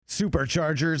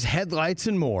superchargers, headlights,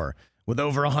 and more. With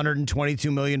over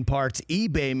 122 million parts,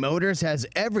 eBay Motors has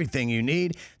everything you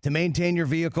need to maintain your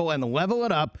vehicle and level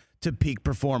it up to peak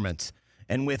performance.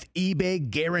 And with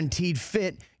eBay Guaranteed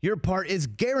Fit, your part is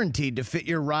guaranteed to fit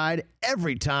your ride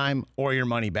every time or your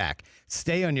money back.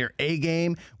 Stay on your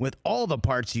A-game with all the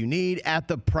parts you need at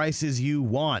the prices you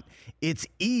want. It's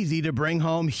easy to bring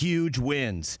home huge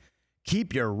wins.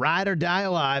 Keep your ride or die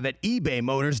alive at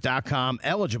ebaymotors.com.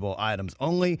 Eligible items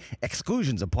only.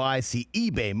 Exclusions apply. See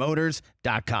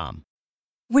ebaymotors.com.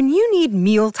 When you need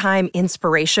mealtime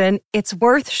inspiration, it's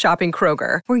worth shopping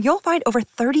Kroger, where you'll find over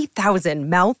 30,000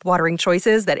 mouth-watering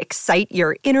choices that excite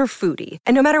your inner foodie.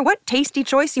 And no matter what tasty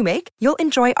choice you make, you'll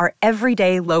enjoy our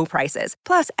everyday low prices,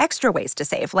 plus extra ways to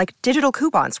save, like digital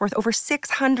coupons worth over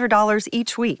 $600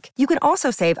 each week. You can also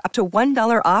save up to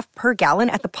 $1 off per gallon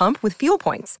at the pump with fuel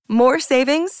points. More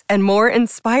savings and more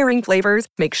inspiring flavors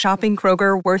make shopping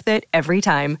Kroger worth it every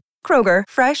time. Kroger,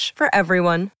 fresh for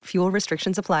everyone. Fuel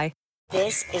restrictions apply.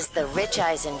 This is the Rich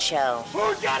Eisen Show.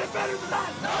 Who's got it better than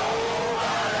that?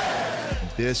 Nobody!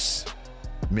 This,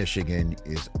 Michigan,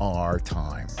 is our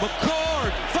time.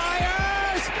 McCord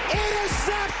fires!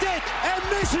 Intercepted! And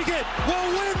Michigan will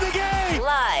win the game!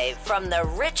 Live from the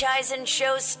Rich Eisen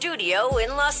Show studio in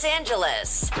Los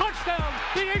Angeles. Touchdown!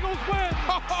 The Eagles win!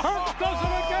 Hurts does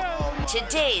it again!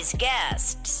 Today's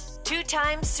guests,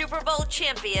 two-time Super Bowl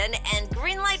champion and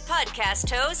Greenlight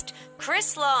podcast host,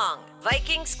 Chris Long.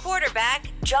 Vikings quarterback,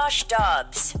 Josh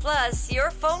Dobbs. Plus, your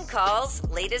phone calls,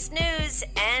 latest news,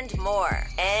 and more.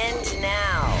 And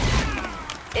now,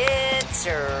 it's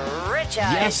Rich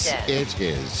Eisen. Yes, it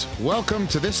is. Welcome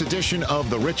to this edition of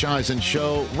the Rich Eisen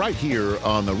Show, right here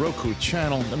on the Roku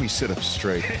channel. Let me sit up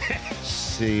straight.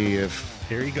 See if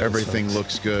everything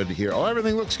looks good here. Oh,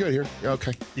 everything looks good here.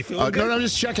 Okay. You feel good? No,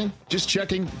 just checking.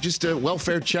 Just a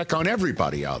welfare check on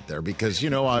everybody out there because, you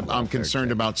know, I'm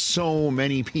concerned about so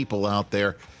many people out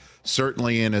there,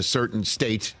 certainly in a certain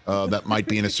state that might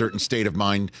be in a certain state of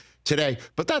mind today.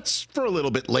 But that's for a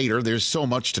little bit later. There's so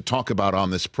much to talk about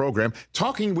on this program.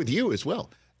 Talking with you as well.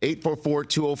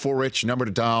 844-204-RICH, number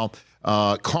to dial.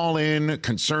 Call in,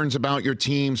 concerns about your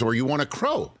teams, or you want to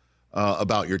crow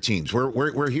about your teams.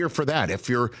 We're here for that. If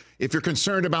you're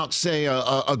concerned about, say,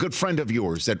 a good friend of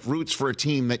yours that roots for a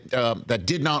team that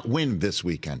did not win this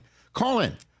weekend, call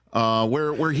in.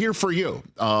 We're here for you.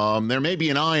 There may be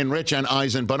an I in Rich and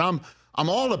Eisen, but I'm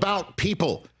all about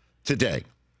people today,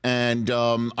 and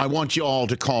I want you all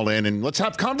to call in and let's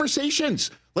have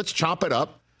conversations. Let's chop it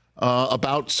up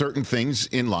about certain things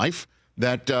in life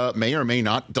that may or may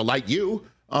not delight you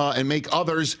and make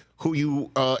others who you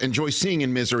enjoy seeing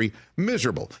in misery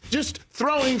miserable. Just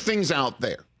throwing things out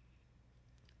there.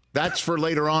 That's for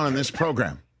later on in this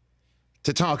program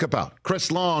to talk about.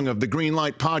 Chris Long of the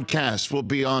Greenlight podcast will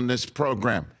be on this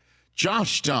program.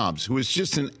 Josh Dobbs, who is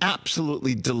just an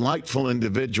absolutely delightful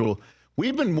individual.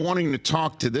 We've been wanting to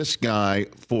talk to this guy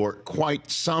for quite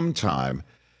some time,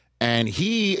 and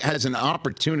he has an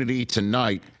opportunity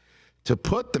tonight to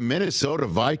put the Minnesota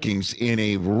Vikings in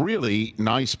a really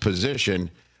nice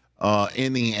position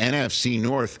in the NFC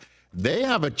North. They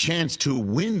have a chance to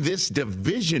win this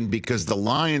division because the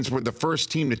Lions were the first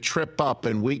team to trip up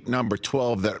in week number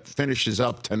 12 that finishes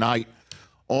up tonight.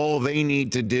 All they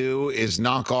need to do is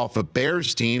knock off a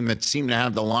Bears team that seemed to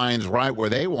have the Lions right where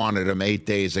they wanted them 8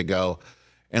 days ago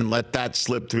and let that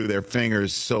slip through their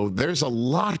fingers. So there's a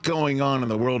lot going on in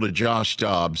the world of Josh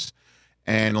Dobbs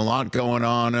and a lot going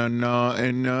on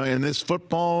in this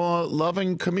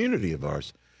football-loving community of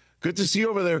ours. Good to see you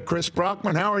over there, Chris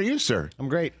Brockman. How are you, sir? I'm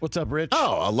great. What's up, Rich?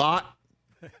 Oh, a lot.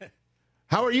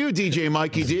 How are you, DJ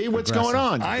Mikey D? What's going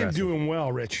on? I am doing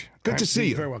well, Rich. Good to see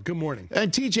you. Very well. Good morning. And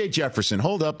TJ Jefferson,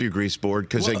 hold up your grease board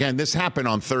because, again, this happened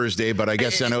on Thursday, but I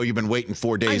guess I know you've been waiting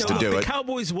 4 days to do the it.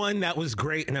 Cowboys won. That was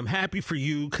great, and I'm happy for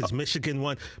you because Michigan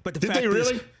won. But the Did fact they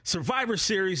really? is, Survivor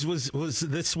Series was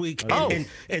this week,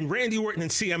 and Randy Orton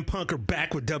and CM Punk are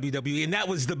back with WWE, and that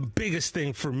was the biggest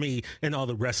thing for me and all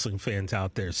the wrestling fans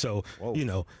out there. So, you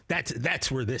know,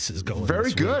 that's where this is going. Very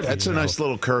this good. week, That's a nice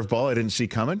little curveball I didn't see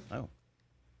coming. Oh.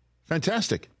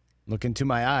 Fantastic. Look into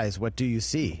my eyes. What do you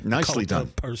see? Nicely done.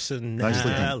 Personality.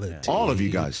 Nicely done. All of you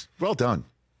guys. Well done.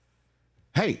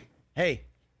 Hey. Hey.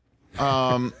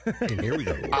 And here we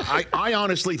go. I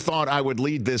honestly thought I would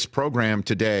lead this program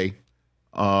today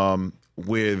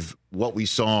with what we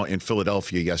saw in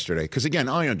Philadelphia yesterday. Because, again,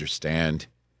 I understand,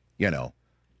 you know,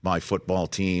 my football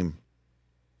team,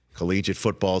 collegiate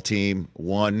football team,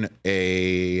 won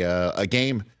a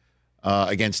game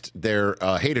against their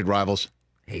hated rivals.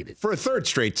 For a third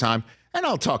straight time, and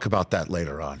I'll talk about that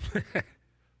later on.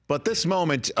 But this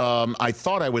moment, I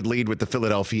thought I would lead with the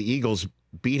Philadelphia Eagles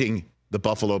beating the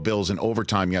Buffalo Bills in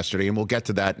overtime yesterday, and we'll get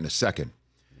to that in a second.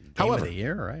 Game of the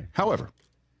year, right? However,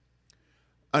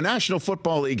 a National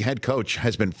Football League head coach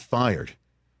has been fired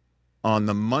on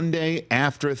the Monday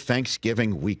after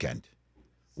Thanksgiving weekend.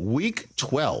 Week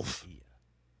 12,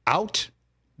 out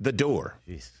the door.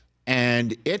 Jeez.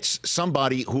 And it's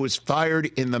somebody who was fired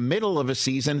in the middle of a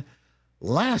season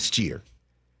last year.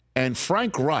 And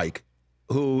Frank Reich,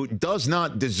 who does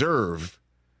not deserve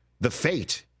the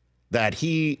fate that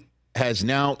he has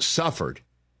now suffered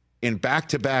in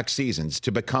back-to-back seasons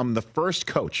to become the first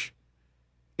coach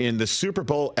in the Super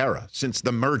Bowl era since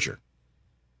the merger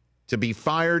to be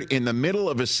fired in the middle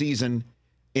of a season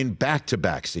in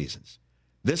back-to-back seasons.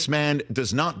 This man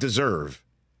does not deserve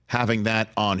having that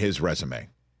on his resume.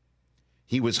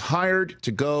 He was hired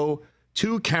to go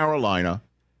to Carolina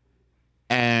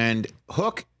and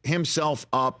hook himself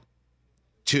up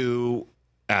to,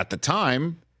 at the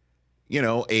time,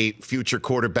 a future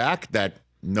quarterback that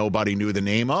nobody knew the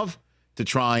name of, to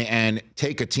try and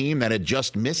take a team that had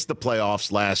just missed the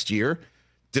playoffs last year,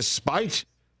 despite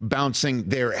bouncing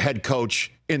their head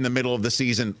coach in the middle of the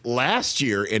season last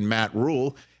year in Matt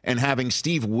Rule, and having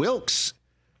Steve Wilkes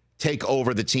take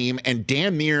over the team and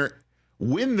damn near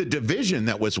win the division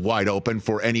that was wide open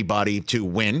for anybody to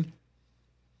win,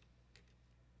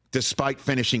 despite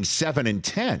finishing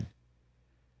 7-10.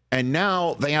 And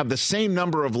now they have the same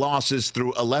number of losses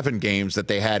through 11 games that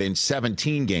they had in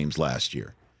 17 games last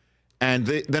year. And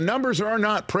the numbers are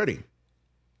not pretty.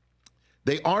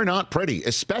 They are not pretty,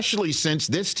 especially since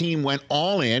this team went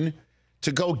all in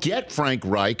to go get Frank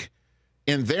Reich,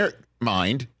 in their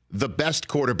mind, the best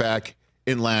quarterback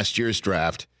in last year's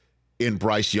draft, in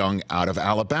Bryce Young out of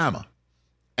Alabama.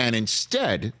 And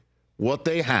instead, what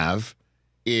they have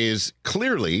is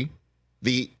clearly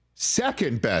the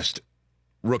second best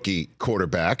rookie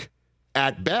quarterback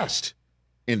at best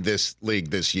in this league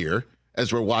this year,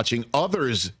 as we're watching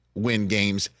others win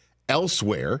games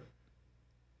elsewhere.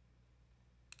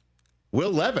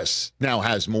 Will Levis now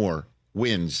has more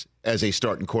wins as a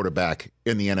starting quarterback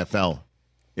in the NFL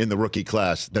in the rookie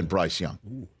class than Bryce Young.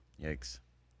 Ooh, yikes.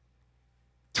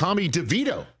 Tommy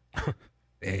DeVito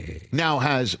now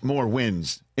has more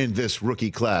wins in this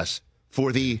rookie class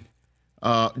for the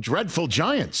dreadful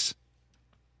Giants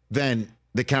than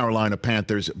the Carolina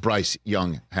Panthers' Bryce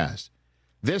Young has.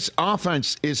 This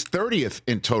offense is 30th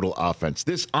in total offense.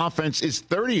 This offense is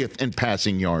 30th in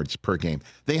passing yards per game.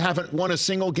 They haven't won a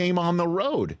single game on the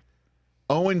road.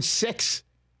 0-6,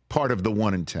 part of the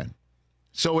 1-10.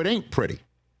 So it ain't pretty.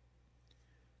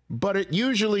 But it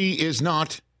usually is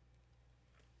not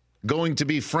going to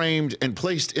be framed and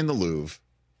placed in the Louvre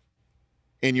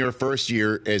in your first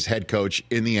year as head coach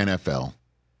in the NFL,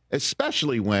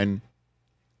 especially when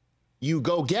you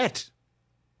go get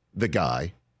the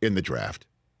guy in the draft.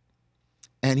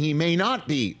 And he may not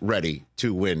be ready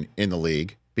to win in the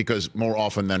league because more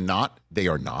often than not, they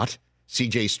are not.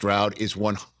 C.J. Stroud is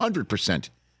 100%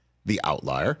 the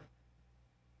outlier.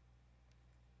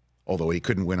 Although he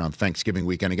couldn't win on Thanksgiving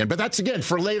weekend again. But that's, again,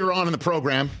 for later on in the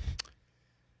program.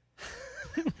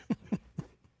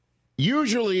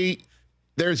 Usually,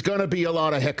 there's going to be a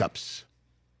lot of hiccups.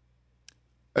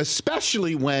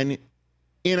 Especially when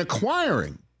in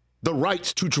acquiring the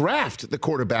rights to draft the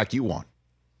quarterback you want.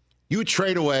 You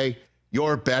trade away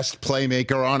your best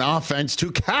playmaker on offense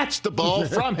to catch the ball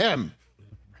from him.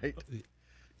 Right.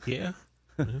 Yeah.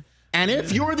 And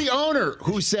if you're the owner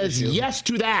who says yes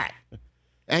to that,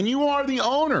 and you are the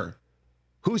owner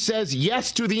who says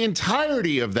yes to the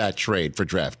entirety of that trade for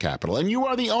draft capital, and you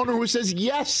are the owner who says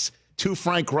yes to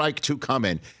Frank Reich to come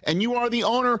in, and you are the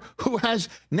owner who has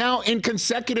now in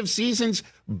consecutive seasons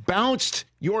bounced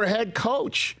your head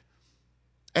coach,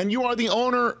 and you are the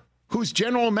owner whose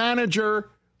general manager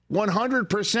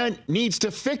 100% needs to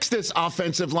fix this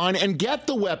offensive line and get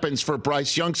the weapons for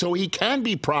Bryce Young so he can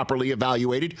be properly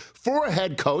evaluated for a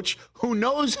head coach who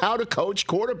knows how to coach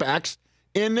quarterbacks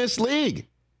in this league.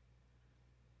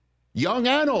 Young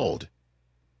and old.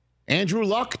 Andrew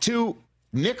Luck to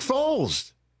Nick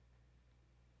Foles.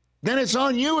 Then it's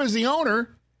on you as the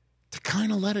owner to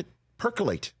kind of let it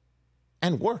percolate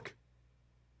and work.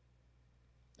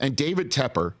 And David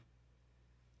Tepper,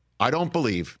 I don't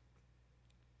believe,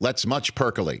 lets much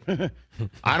percolate.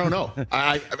 I don't know.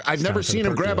 I've never seen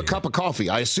him grab a cup of coffee.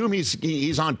 I assume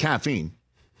he's on caffeine.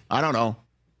 I don't know.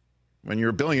 When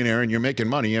you're a billionaire and you're making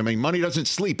money, I mean, money doesn't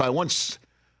sleep. I once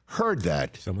heard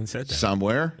that. Someone said that.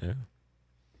 Somewhere. Yeah.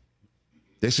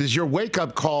 This is your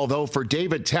wake-up call, though, for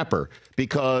David Tepper,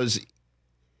 because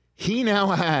he now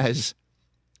has,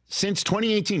 since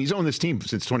 2018, he's owned this team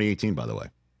since 2018, by the way.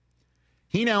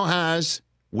 He now has,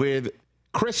 with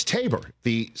Chris Tabor,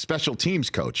 the special teams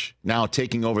coach, now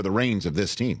taking over the reins of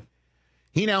this team.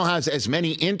 He now has as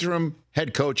many interim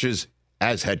head coaches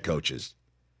as head coaches.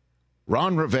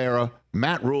 Ron Rivera,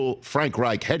 Matt Rule, Frank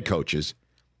Reich, head coaches.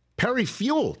 Perry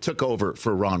Fuel took over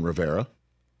for Ron Rivera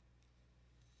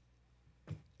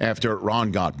after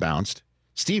Ron got bounced.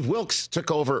 Steve Wilkes took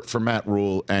over for Matt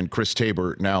Rule, and Chris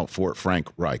Tabor now for Frank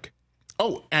Reich.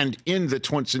 Oh, and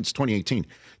since 2018,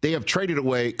 they have traded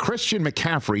away Christian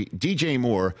McCaffrey, DJ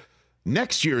Moore,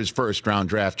 next year's first-round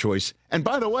draft choice. And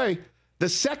by the way, the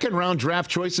second-round draft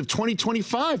choice of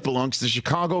 2025 belongs to the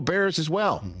Chicago Bears as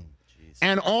well.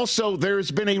 And also,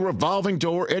 there's been a revolving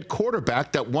door at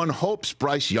quarterback that one hopes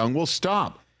Bryce Young will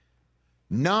stop.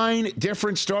 9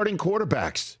 different starting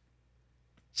quarterbacks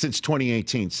since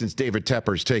 2018, since David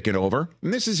Tepper's taken over.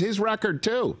 And this is his record,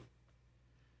 too.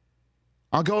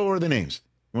 I'll go over the names.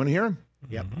 You want to hear them?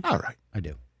 Yep. All right. I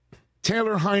do.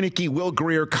 Taylor Heineke, Will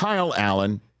Greer, Kyle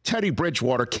Allen, Teddy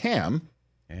Bridgewater, Cam,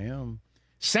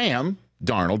 Sam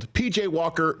Darnold, P.J.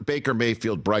 Walker, Baker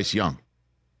Mayfield, Bryce Young.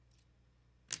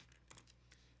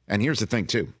 And here's the thing,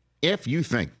 too. If you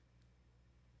think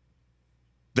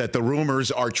that the rumors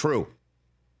are true,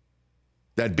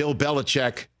 that Bill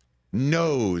Belichick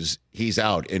knows he's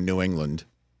out in New England,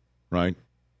 right?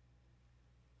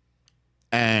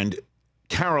 And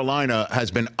Carolina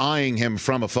has been eyeing him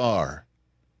from afar,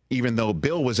 even though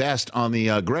Bill was asked on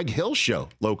the Greg Hill show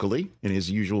locally in his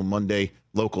usual Monday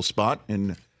local spot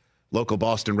in local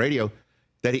Boston radio,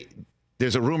 that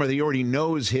there's a rumor that he already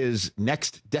knows his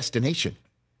next destination.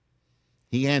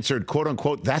 He answered, quote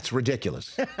unquote, "That's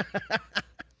ridiculous."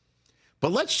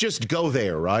 But let's just go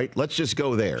there, right? Let's just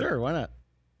go there. Sure, why not?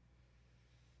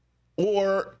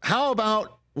 Or how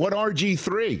about what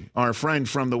RG3, our friend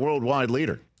from the Worldwide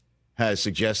Leader, has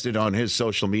suggested on his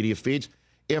social media feeds?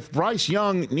 If Bryce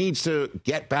Young needs to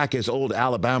get back his old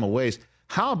Alabama ways,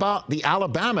 how about the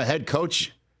Alabama head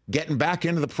coach getting back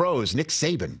into the pros, Nick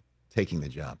Saban, taking the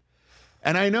job?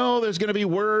 And I know there's going to be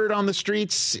word on the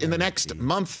streets in the next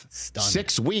month,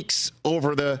 6 weeks,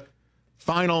 over the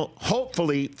final,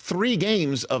 hopefully, 3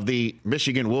 games of the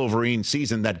Michigan Wolverine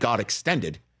season that got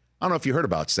extended. I don't know if you heard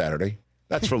about Saturday.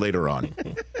 That's for later on.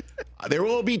 There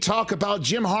will be talk about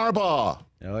Jim Harbaugh.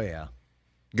 Oh, yeah.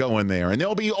 Going there. And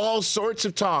there'll be all sorts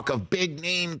of talk of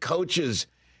big-name coaches.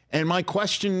 And my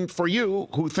question for you,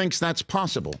 who thinks that's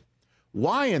possible,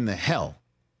 why in the hell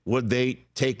would they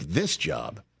take this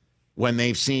job when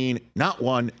they've seen not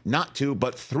 1, not 2,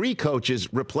 but 3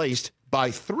 coaches replaced by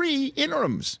 3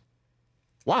 interims?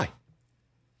 Why?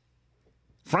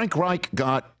 Frank Reich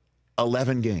got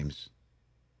 11 games.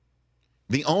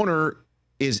 The owner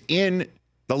is in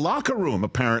the locker room,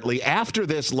 apparently, after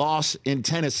this loss in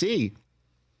Tennessee.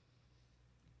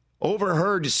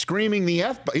 Overheard screaming the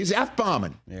F. He's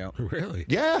F-bombing. Yeah. Really?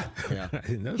 Yeah. I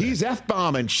didn't know that. He's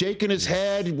F-bombing, shaking his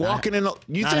head, walking in.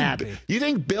 You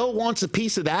think Bill wants a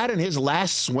piece of that in his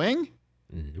last swing?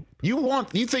 Nope.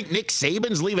 You think Nick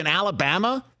Saban's leaving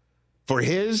Alabama for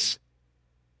his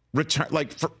return?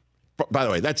 By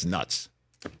the way, that's nuts.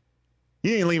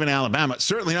 He ain't leaving Alabama.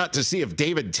 Certainly not to see if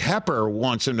David Tepper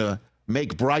wants him to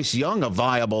make Bryce Young a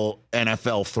viable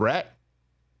NFL threat.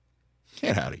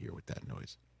 Get out of here with that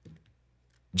noise.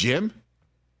 Jim?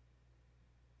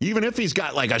 Even if he's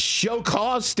got like a show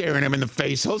cause staring him in the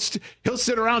face, he'll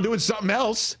sit around doing something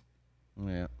else.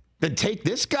 Yeah. Then take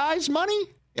this guy's money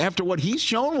after what he's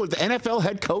shown with NFL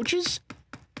head coaches?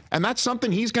 And that's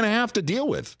something he's going to have to deal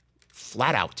with,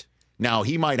 flat out. Now,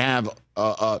 he might have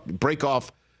break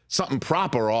off something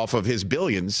proper off of his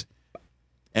billions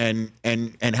and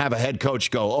have a head coach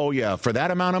go, "Oh, yeah, for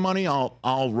that amount of money,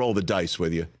 I'll roll the dice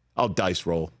with you. I'll dice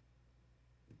roll."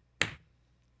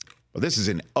 Well, this is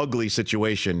an ugly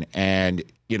situation, and,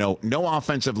 no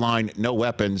offensive line, no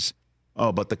weapons.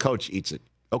 Oh, but the coach eats it.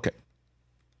 Okay.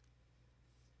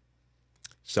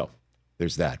 So,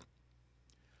 there's that.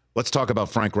 Let's talk about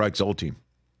Frank Reich's old team.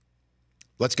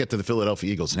 Let's get to the Philadelphia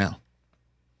Eagles now.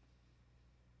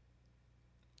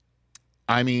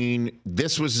 I mean,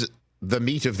 this was the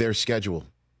meat of their schedule.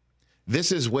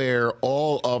 This is where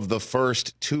all of the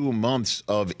first 2 months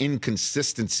of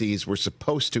inconsistencies were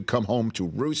supposed to come home to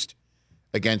roost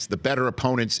against the better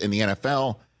opponents in the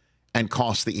NFL and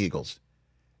cost the Eagles.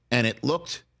 And it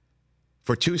looked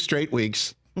for 2 straight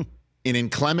weeks in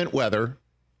inclement weather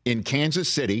in Kansas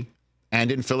City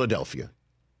and in Philadelphia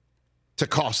to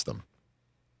cost them.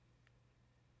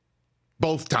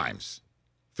 Both times.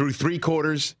 Through 3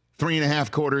 quarters,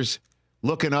 3.5 quarters,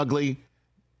 looking ugly.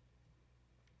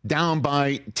 Down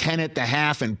by 10 at the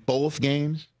half in both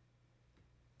games.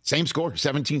 Same score,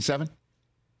 17-7.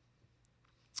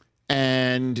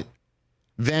 And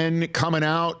then coming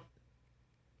out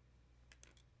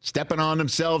stepping on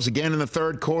themselves again in the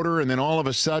third quarter, and then all of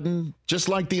a sudden, just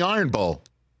like the Iron Bowl,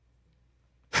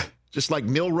 just like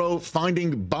Milroe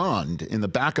finding Bond in the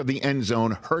back of the end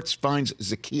zone, Hurts finds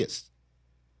Zacchaeus.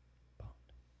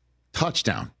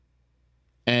 Touchdown.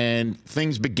 And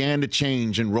things began to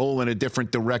change and roll in a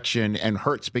different direction, and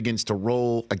Hurts begins to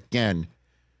roll again.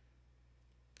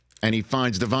 And he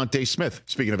finds Devontae Smith,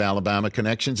 speaking of Alabama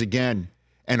connections, again.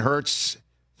 And Hurts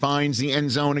finds the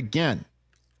end zone again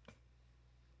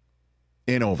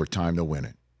in overtime to win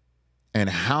it. And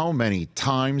how many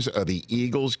times are the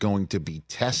Eagles going to be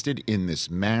tested in this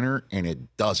manner? And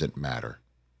it doesn't matter.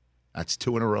 That's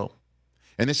 2 in a row.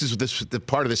 And this is the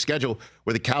part of the schedule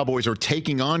where the Cowboys are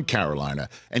taking on Carolina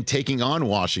and taking on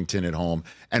Washington at home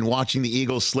and watching the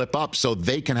Eagles slip up so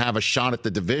they can have a shot at the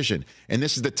division. And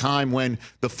this is the time when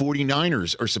the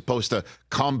 49ers are supposed to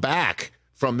come back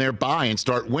from their bye and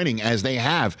start winning as they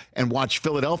have, and watch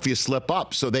Philadelphia slip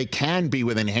up so they can be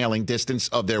within hailing distance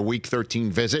of their Week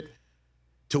 13 visit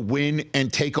to win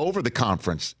and take over the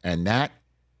conference. And that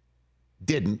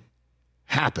didn't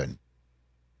happen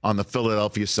on the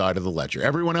Philadelphia side of the ledger.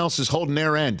 Everyone else is holding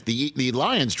their end. The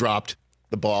Lions dropped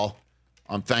the ball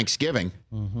on Thanksgiving,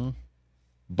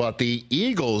 but the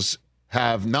Eagles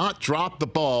have not dropped the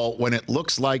ball when it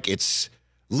looks like it's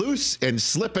loose and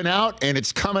slipping out and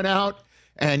it's coming out.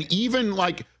 And even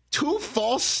like 2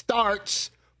 false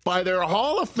starts by their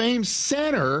Hall of Fame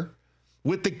center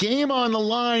with the game on the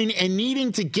line and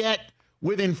needing to get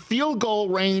within field goal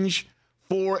range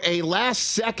for a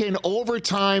last-second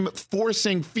overtime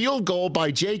forcing field goal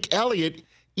by Jake Elliott.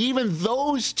 Even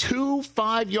those 2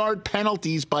 5-yard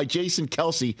penalties by Jason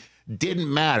Kelce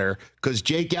didn't matter because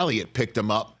Jake Elliott picked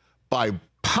them up by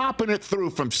popping it through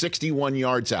from 61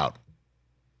 yards out.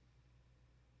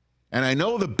 And I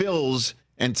know the Bills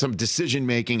and some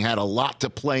decision-making had a lot to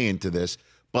play into this,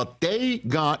 but they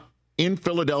got in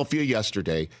Philadelphia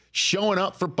yesterday, showing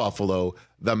up for Buffalo,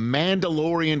 the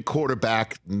Mandalorian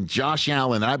quarterback, Josh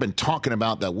Allen. I've been talking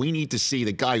about that. We need to see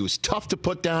the guy who's tough to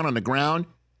put down on the ground.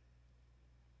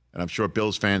 And I'm sure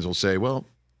Bills fans will say, well,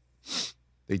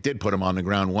 they did put him on the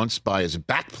ground once by his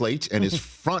back plate and his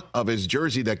front of his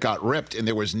jersey that got ripped, and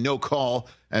there was no call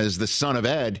as the son of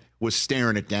Ed was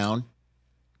staring it down.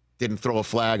 Didn't throw a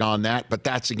flag on that, but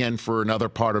that's, again, for another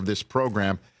part of this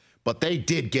program. But they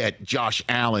did get Josh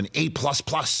Allen, A++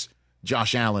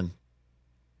 Josh Allen,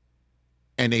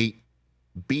 and they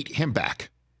beat him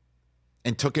back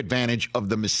and took advantage of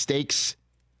the mistakes,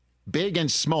 big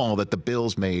and small, that the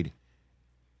Bills made.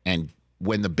 And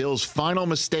when the Bills' final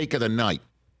mistake of the night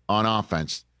on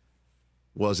offense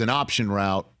was an option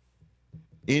route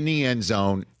in the end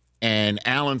zone, and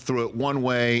Allen threw it one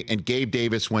way and Gabe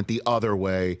Davis went the other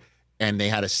way, and they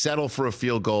had to settle for a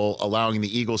field goal, allowing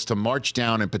the Eagles to march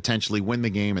down and potentially win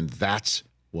the game, and that's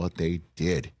what they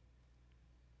did.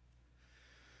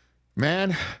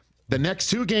 Man, the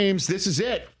next 2 games, this is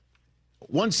it.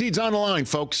 1 seed's on the line,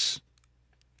 folks.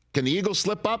 Can the Eagles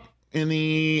slip up in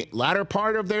the latter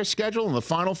part of their schedule in the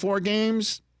final 4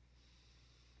 games?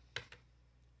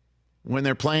 When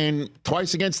they're playing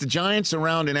twice against the Giants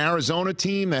around an Arizona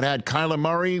team that had Kyler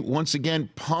Murray once again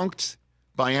punked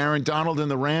by Aaron Donald and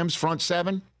the Rams front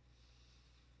 7?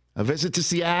 A visit to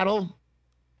Seattle?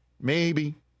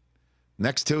 Maybe.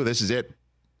 Next 2, this is it.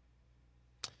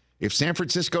 If San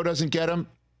Francisco doesn't get them,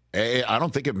 I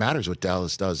don't think it matters what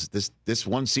Dallas does. This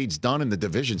 1 seed's done and the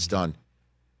division's done.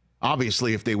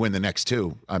 Obviously, if they win the next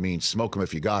 2, I mean, smoke them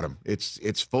if you got them.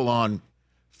 It's full-on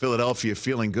Philadelphia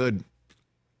feeling good,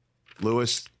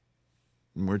 Lewis.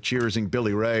 And we're cheersing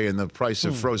Billy Ray, and the price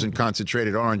of frozen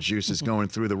concentrated orange juice is going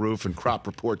through the roof, and crop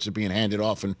reports are being handed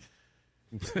off in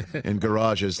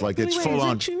garages. Like, it's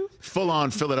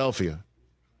full-on Philadelphia.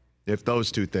 If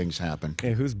those 2 things happen.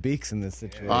 Yeah, who's Beaks in this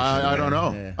situation? I don't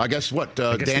know. Yeah. I guess what?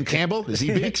 Dan Campbell? Is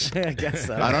he Beaks? I guess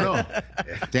so. I don't know.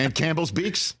 Dan Campbell's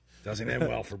Beaks? Doesn't end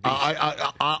well for Beaks.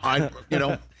 I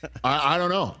don't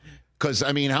know. Because,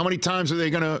 I mean, how many times are they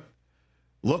going to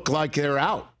look like they're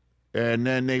out? And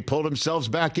then they pull themselves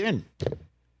back in.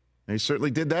 They certainly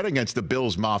did that against the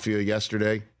Bills Mafia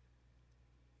yesterday.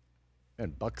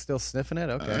 And Buck still sniffing it?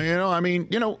 Okay.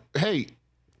 Hey,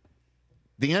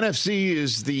 the NFC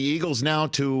is the Eagles now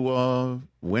to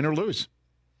win or lose.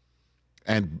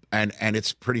 And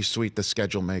it's pretty sweet, the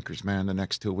schedule makers, man. The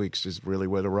next 2 weeks is really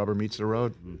where the rubber meets the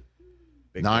road.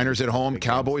 Big Niners at home,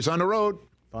 Cowboys on the road.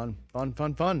 Fun.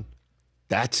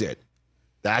 That's it.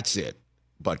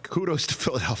 But kudos to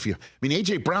Philadelphia. I mean,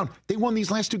 A.J. Brown, they won these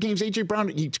last 2 games. A.J. Brown,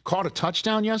 he caught a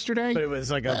touchdown yesterday. But it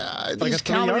was like a these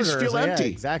calories feel empty. Yeah,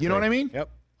 exactly. You know what I mean? Yep.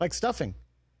 Like stuffing.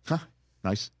 Huh.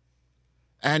 Nice.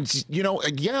 And, it's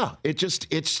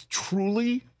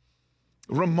truly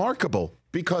remarkable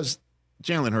because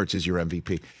Jalen Hurts is your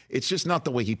MVP. It's just not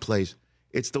the way he plays.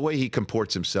 It's the way he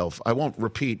comports himself. I won't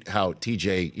repeat how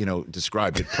TJ,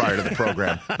 described it prior to the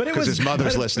program because his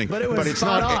mother's listening. But it's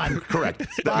not on. Correct.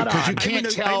 Because you can't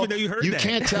tell. You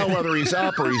can't tell whether he's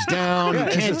up or he's down. You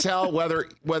can't tell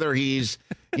whether he's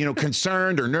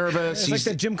concerned or nervous. It's like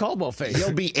the Jim Caldwell face.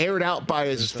 He'll be aired out by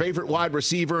his favorite wide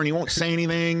receiver, and he won't say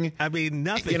anything. I mean,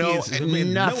 nothing.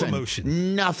 Nothing. No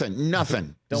emotion.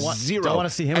 Nothing. Zero. Don't want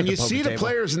to see him. And at you the see the table.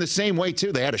 players in the same way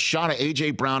too. They had a shot of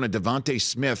A.J. Brown and Devontae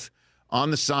Smith on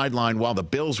the sideline while the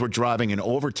Bills were driving in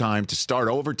overtime to start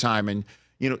overtime, and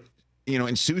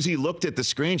and Susie looked at the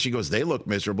screen. She goes, "They look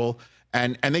miserable,"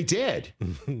 and they did.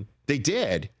 They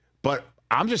did. But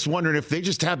I'm just wondering if they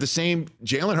just have the same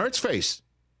Jalen Hurts face.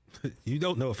 You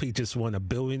don't know if he just won $1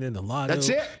 billion in the lotto. That's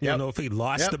it. You don't know if he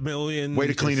lost $1 million. Way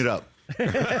to clean it up.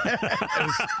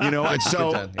 And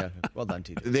so Yeah. Well done,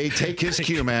 TJ. they take his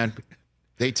cue, man.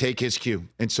 They take his cue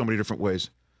in so many different ways.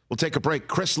 We'll take a break.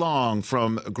 Chris Long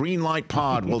from Greenlight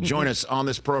Pod will join us on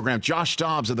this program. Josh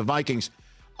Dobbs of the Vikings.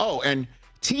 Oh, and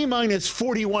T-minus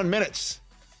 41 minutes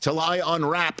till I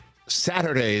unwrap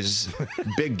Saturday's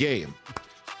big game.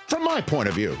 From my point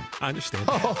of view. I understand.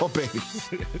 Oh, baby.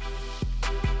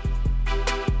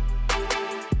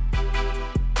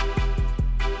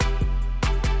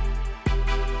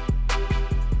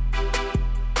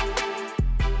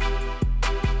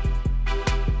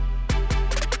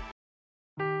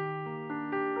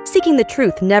 Seeking the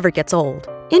truth never gets old.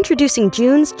 Introducing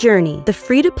June's Journey, the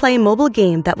free-to-play mobile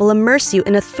game that will immerse you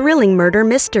in a thrilling murder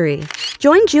mystery.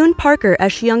 Join June Parker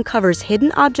as she uncovers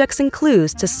hidden objects and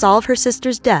clues to solve her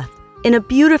sister's death in a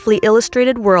beautifully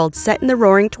illustrated world set in the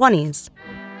Roaring '20s.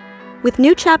 With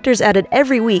new chapters added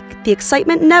every week, the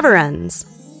excitement never ends.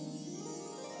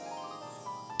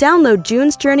 Download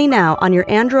June's Journey now on your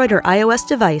Android or iOS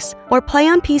device, or play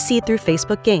on PC through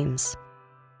Facebook Games.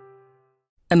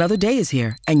 Another day is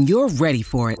here, and you're ready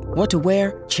for it. What to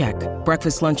wear? Check.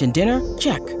 Breakfast, lunch, and dinner?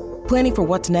 Check. Planning for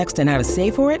what's next and how to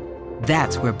save for it?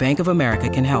 That's where Bank of America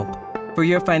can help. For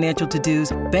your financial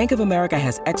to-dos, Bank of America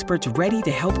has experts ready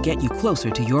to help get you closer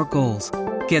to your goals.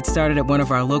 Get started at one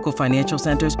of our local financial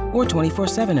centers or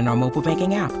 24/7 in our mobile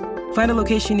banking app. Find a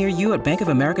location near you at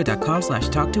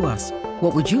bankofamerica.com/talktous.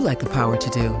 What would you like the power to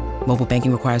do? Mobile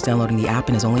banking requires downloading the app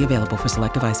and is only available for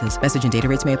select devices. Message and data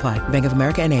rates may apply. Bank of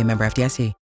America N.A., member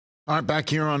FDIC. All right, back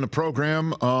here on the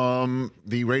program.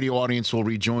 The radio audience will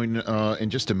rejoin in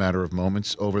just a matter of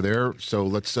moments over there. So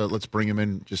let's bring him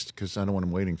in just because I don't want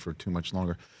him waiting for too much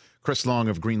longer. Chris Long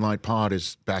of Greenlight Pod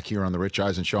is back here on the Rich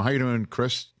Eisen Show. How you doing,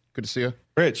 Chris? Good to see you.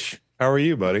 Rich, how are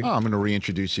you, buddy? Oh, I'm going to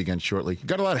reintroduce you again shortly. You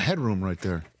got a lot of headroom right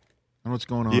there. I don't know what's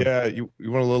going on. Yeah, you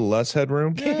want a little less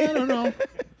headroom? Yeah, I don't know.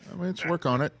 Let's work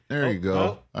on it. There you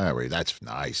go. That's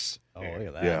nice. Oh, look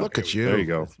at that. Yeah. Look at you. There you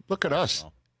go. Look at us.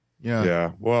 Yeah.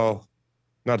 Yeah. Well,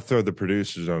 not to throw the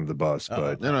producers under the bus,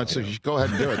 but No, so you go ahead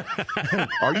and do it.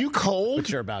 Are you cold? But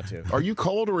you're about to. Are you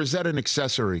cold, or is that an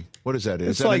accessory? What is that? Is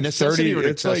it's that like a necessity 30. or an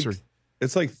accessory?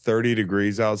 It's like 30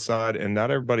 degrees outside, and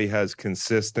not everybody has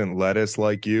consistent lettuce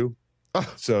like you.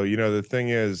 So, the thing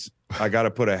is, I got to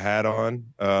put a hat on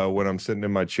when I'm sitting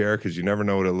in my chair because you never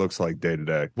know what it looks like day to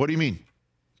day. What do you mean?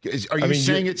 Are you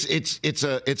saying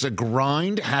it's a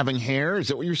grind having hair? Is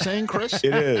that what you're saying, Chris?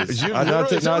 It is. Is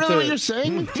that really what you're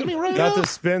saying to me right now? Not to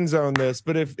spin zone this,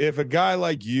 but if a guy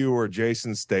like you or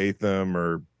Jason Statham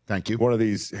or thank you, one of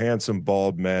these handsome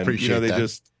bald men,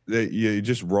 you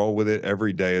just roll with it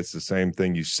every day. It's the same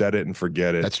thing. You set it and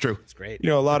forget it. That's true. It's great.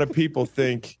 A lot of people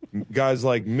think guys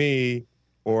like me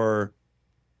or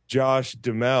Josh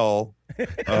Duhamel,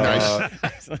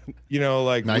 nice.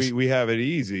 Nice. we have it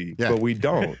easy, but we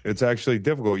don't. It's actually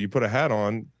difficult. You put a hat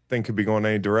on, thing could be going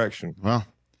any direction. Well,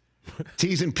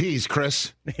 T's and P's,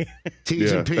 Chris.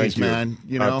 T's and P's, thank you. man.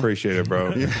 I appreciate it,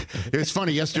 bro. Yeah. It's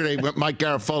funny. Yesterday, Mike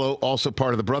Garafolo, also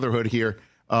part of the Brotherhood here,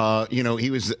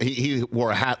 he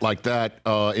wore a hat like that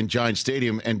in Giant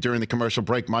Stadium, and during the commercial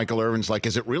break, Michael Irvin's like,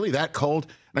 "Is it really that cold?"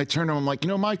 And I turned to him, I'm like,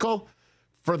 Michael,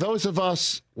 for those of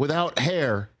us without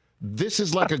hair, this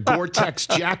is like a Gore-Tex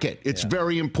jacket. It's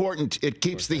very important. It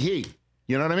keeps the heat.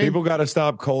 You know what I mean? People got to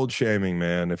stop cold shaming,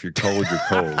 man. If you're cold, you're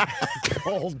cold.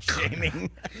 Cold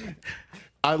shaming.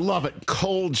 I love it.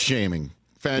 Cold shaming.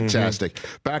 Fantastic.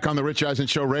 Back on the Rich Eisen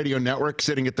Show Radio Network,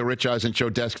 sitting at the Rich Eisen Show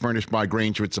desk, furnished by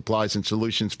Grainger with supplies and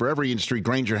solutions. For every industry,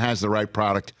 Grainger has the right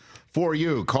product for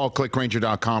you. Call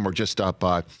clickgrainger.com or just stop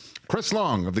by. Chris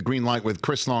Long of the Greenlight with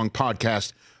Chris Long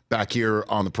podcast back here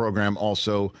on the program.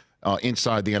 Also,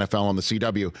 inside the NFL on the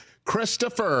CW.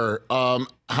 Christopher,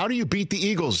 how do you beat the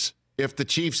Eagles if the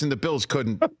Chiefs and the Bills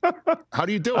couldn't? How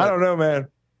do you do it? I don't know, man.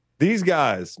 These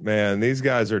guys, man, these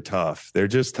guys are tough. They're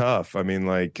just tough. I mean,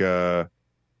 like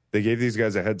they gave these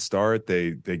guys a head start.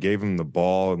 They gave them the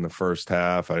ball in the first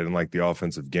half. I didn't like the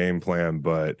offensive game plan,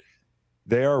 but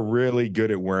they are really good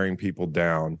at wearing people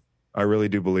down. I really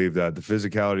do believe that. The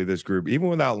physicality of this group, even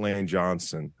without Lane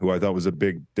Johnson, who I thought was a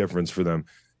big difference for them,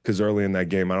 because early in that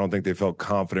game, I don't think they felt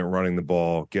confident running the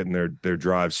ball, getting their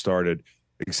drive started,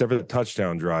 except for the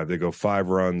touchdown drive. They go 5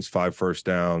 runs, 5 first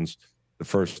downs. The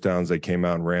first downs, they came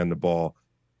out and ran the ball.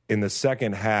 In the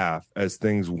second half, as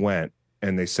things went,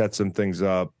 and they set some things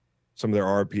up, some of their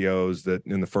RPOs that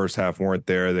in the first half weren't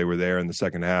there, they were there in the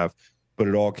second half. But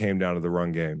it all came down to the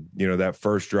run game. You know, that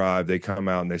first drive, they come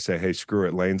out and they say, hey, screw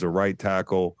it. Lane's a right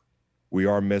tackle. We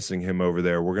are missing him over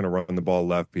there. We're going to run the ball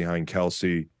left behind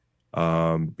Kelsey,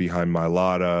 behind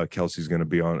Mailata. Kelsey's going to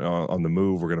be on the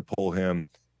move. We're going to pull him.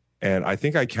 And I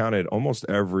think I counted almost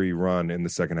every run in the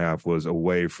second half was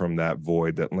away from that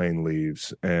void that Lane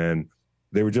leaves. And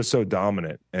they were just so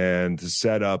dominant. And to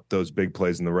set up those big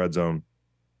plays in the red zone,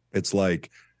 it's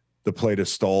like the play to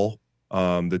Stoll,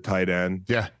 the tight end,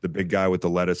 the big guy with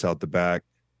the lettuce out the back.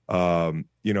 You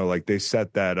know, like they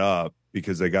set that up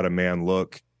because they got a man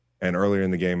look. And earlier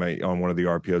in the game, on one of the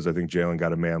RPOs, I think Jalen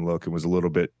got a man look and was a little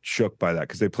bit shook by that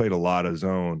because they played a lot of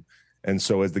zone. And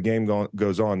so as the game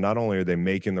goes on, not only are they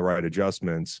making the right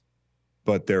adjustments,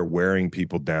 but they're wearing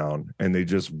people down, and they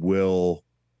just will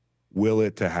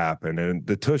it to happen. And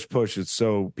the tush push is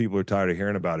so people are tired of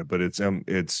hearing about it, but it's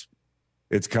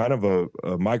kind of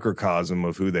a microcosm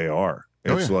of who they are.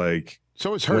 It's like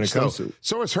so is Hurts, though.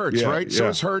 So is Hurts, right? Yeah. So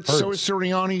is Hurts. So is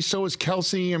Sirianni. So is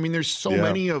Kelsey. I mean, there's so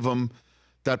many of them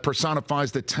that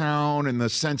personifies the town and the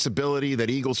sensibility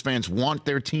that Eagles fans want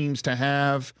their teams to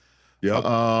have. Yep.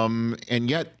 And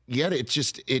yet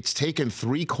it's taken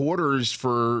 3 quarters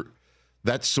for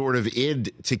that sort of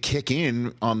id to kick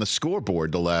in on the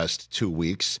scoreboard the last 2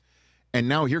 weeks. And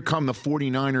now here come the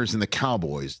 49ers and the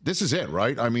Cowboys. This is it,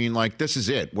 right? I mean, like, this is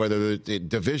it. Whether the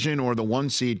division or the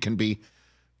 1 seed can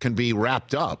be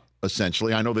wrapped up,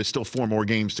 essentially. I know there's still 4 more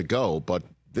games to go, but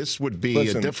this would be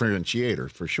a differentiator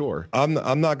for sure. I'm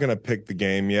not going to pick the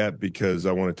game yet because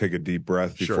I want to take a deep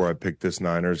breath before I pick this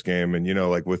Niners game. And, you know,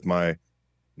 like with my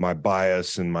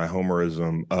bias and my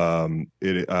homerism,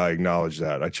 I acknowledge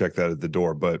that. I check that at the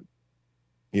door. But,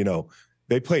 you know,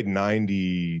 they played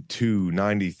 92,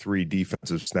 93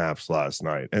 defensive snaps last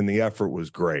night, and the effort was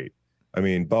great. I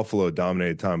mean, Buffalo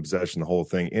dominated time possession, the whole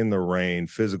thing, in the rain,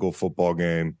 physical football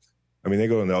game. I mean, they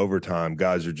go into overtime.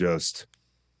 Guys are just,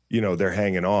 you know, they're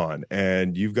hanging on.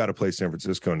 And you've got to play San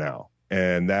Francisco now.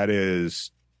 And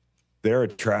they're a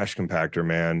trash compactor,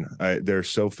 man. They're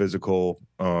so physical.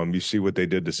 You see what they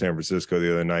did to San Francisco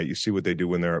the other night. You see what they do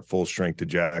when they're at full strength to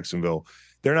Jacksonville.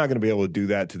 They're not going to be able to do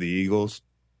that to the Eagles.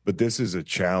 But this is a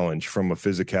challenge from a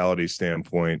physicality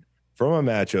standpoint, from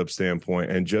a matchup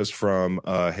standpoint, and just from,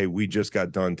 hey, we just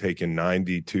got done taking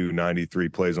 92, 93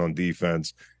 plays on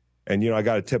defense. And, you know, I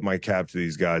got to tip my cap to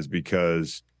these guys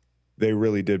because they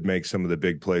really did make some of the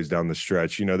big plays down the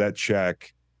stretch. You know, that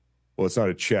check, well, it's not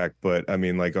a check, but I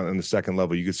mean, like on the second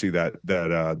level, you could see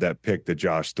that pick that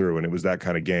Josh threw, and it was that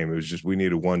kind of game. It was just, we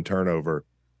needed 1 turnover.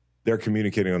 They're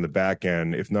communicating on the back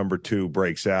end. If number 2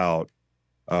 breaks out,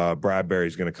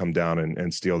 Bradbury's going to come down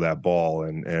and steal that ball.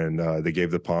 And they gave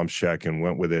the palms check and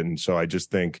went with it. And so I just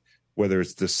think whether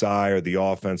it's Desai or the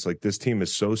offense, like this team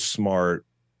is so smart,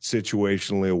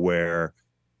 situationally aware,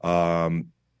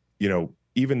 you know,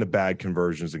 even the bad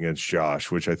conversions against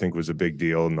Josh, which I think was a big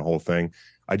deal in the whole thing,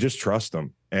 I just trust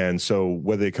them. And so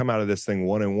whether they come out of this thing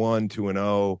 1-1,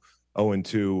 2-0,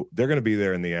 0-2, they're going to be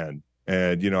there in the end.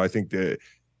 And, you know, I think that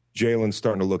Jalen's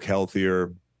starting to look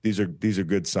healthier. These are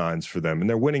good signs for them. And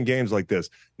they're winning games like this.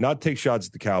 Not take shots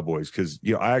at the Cowboys because,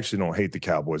 you know, I actually don't hate the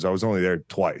Cowboys. I was only there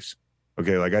twice.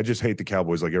 Okay, like I just hate the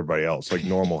Cowboys like everybody else, like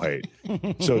normal hate.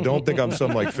 So don't think I'm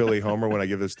some like Philly homer when I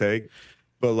give this take.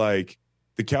 But like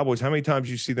the Cowboys, how many times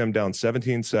you see them down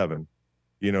 17-7,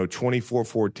 you know,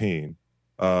 24-14,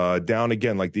 down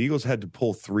again? Like the Eagles had to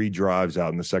pull 3 drives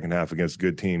out in the second half against a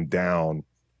good team down,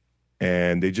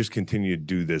 and they just continue to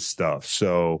do this stuff.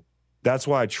 So that's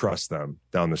why I trust them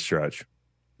down the stretch.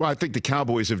 Well, I think the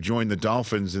Cowboys have joined the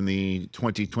Dolphins in the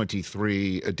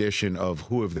 2023 edition of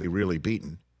Who Have They Really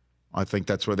Beaten? I think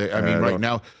that's where they – I mean, right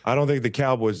now – I don't think the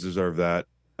Cowboys deserve that.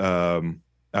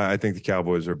 I think the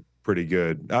Cowboys are pretty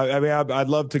good. I mean, I'd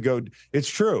love to go – it's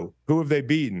true. Who have they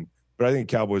beaten? But I think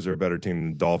Cowboys are a better team than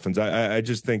the Dolphins. I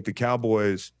just think the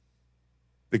Cowboys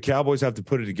have to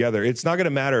put it together. It's not going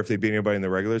to matter if they beat anybody in the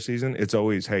regular season. It's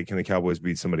always, hey, can the Cowboys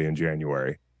beat somebody in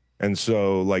January? And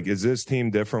so, like, is this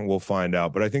team different? We'll find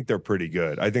out. But I think they're pretty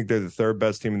good. I think they're the 3rd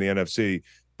best team in the NFC.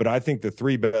 But I think the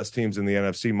 3 best teams in the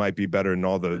NFC might be better than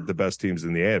all the best teams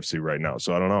in the AFC right now.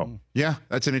 So I don't know. Yeah,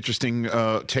 that's an interesting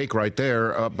take right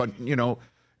there. But,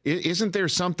 isn't there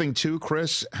something too,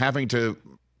 Chris, having to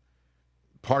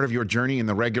part of your journey in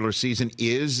the regular season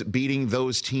is beating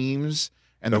those teams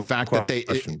and the fact that they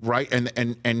right.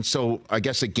 And so I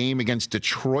guess a game against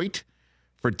Detroit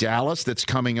for Dallas that's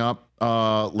coming up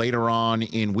later on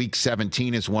in week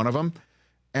 17 is one of them.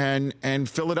 And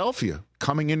Philadelphia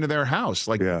coming into their house.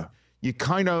 You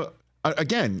kind of,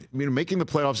 again, making the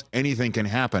playoffs, anything can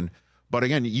happen. But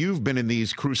again, you've been in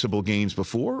these crucible games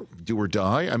before, do or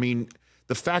die. I mean,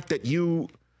 the fact that you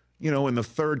in the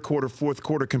third quarter, fourth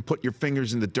quarter can put your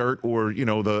fingers in the dirt or,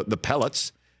 the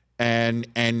pellets and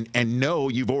know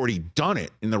you've already done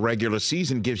it in the regular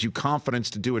season gives you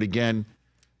confidence to do it again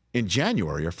in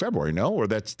January or February, no? Or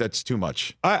that's too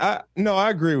much? No, I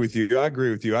agree with you.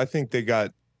 I think they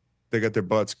got their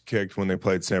butts kicked when they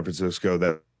played San Francisco.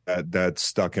 That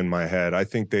stuck in my head. I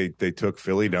think they took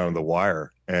Philly down to the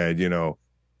wire. And,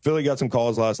 Philly got some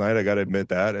calls last night. I got to admit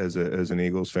that as an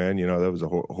Eagles fan, that was a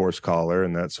horse collar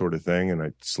and that sort of thing.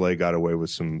 And Slay got away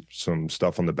with some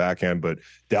stuff on the back end. But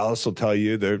Dallas will tell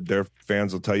you, their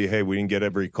fans will tell you, hey, we didn't get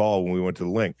every call when we went to the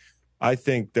link. I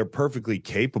think they're perfectly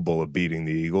capable of beating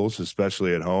the Eagles,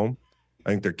 especially at home. I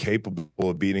think they're capable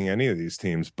of beating any of these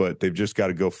teams, but they've just got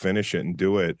to go finish it and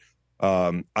do it.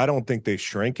 I don't think they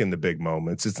shrink in the big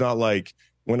moments. It's not like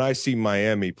when I see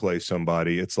Miami play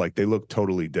somebody, it's like they look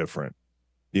totally different,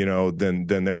 than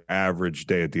their average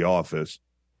day at the office.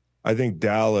 I think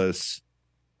Dallas,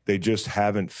 they just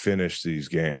haven't finished these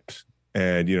games.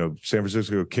 And, San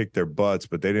Francisco kicked their butts,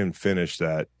 but they didn't finish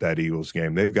that Eagles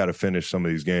game. They've got to finish some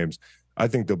of these games. I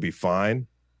think they'll be fine.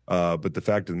 But the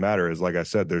fact of the matter is, like I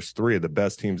said, there's 3 of the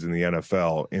best teams in the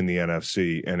NFL in the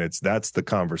NFC, and that's the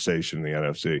conversation in the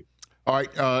NFC. All right,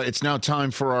 it's now time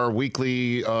for our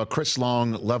weekly Chris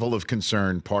Long level of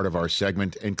concern part of our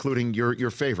segment, including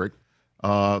your favorite,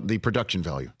 the production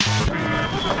value. All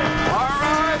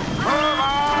right, move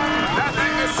on.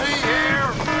 Nothing to see here.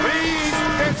 Please,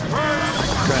 Pittsburgh.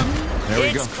 Okay, there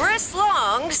we go. It's Chris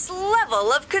Long's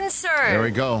level of concern. There we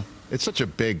go. It's such a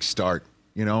big start,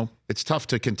 It's tough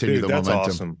to continue the that's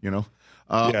momentum, awesome.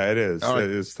 Yeah, it is. Right. It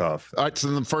is tough. All right,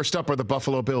 so then first up are the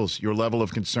Buffalo Bills. Your level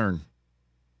of concern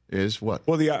is what?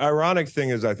 Well, the ironic thing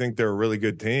is I think they're a really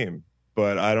good team,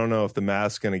 but I don't know if the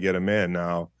math's going to get them in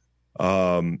now.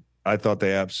 I thought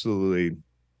they absolutely,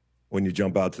 when you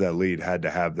jump out to that lead, had to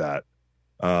have that.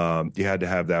 You had to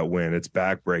have that win. It's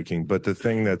backbreaking. But the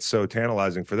thing that's so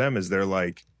tantalizing for them is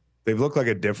they've looked like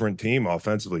a different team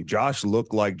offensively. Josh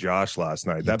looked like Josh last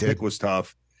night. That pick was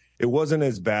tough. It wasn't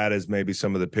as bad as maybe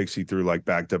some of the picks he threw, like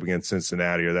backed up against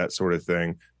Cincinnati or that sort of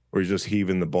thing, where he's just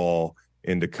heaving the ball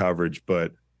into coverage.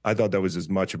 But I thought that was as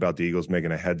much about the Eagles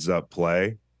making a heads-up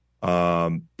play.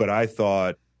 But I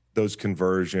thought those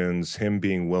conversions, him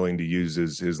being willing to use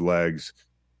his legs,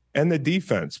 and the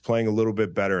defense playing a little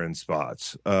bit better in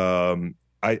spots. I'm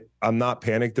not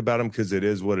panicked about him because it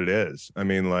is what it is. I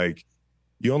mean,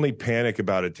 you only panic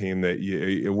about a team that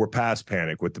we're past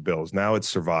panic with the Bills. Now it's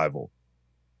survival.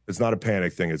 It's not a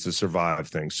panic thing. It's a survive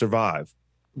thing. Survive.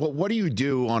 Well, what do you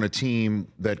do on a team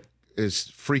that is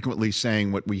frequently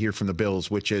saying what we hear from the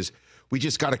Bills, which is we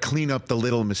just got to clean up the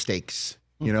little mistakes.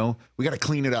 We got to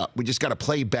clean it up. We just got to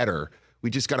play better. We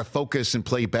just got to focus and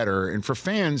play better. And for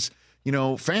fans,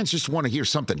 fans just want to hear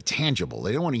something tangible.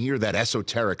 They don't want to hear that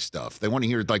esoteric stuff. They want to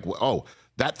hear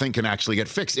that thing can actually get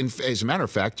fixed. And as a matter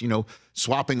of fact,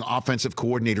 swapping offensive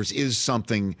coordinators is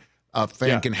something a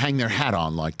fan can hang their hat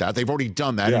on like that. They've already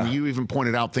done that. Yeah. And you even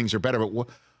pointed out things are better. But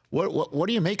what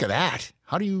do you make of that?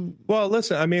 How do you? Well,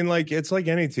 listen, I mean, it's like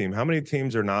any team. How many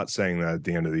teams are not saying that at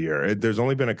the end of the year? There's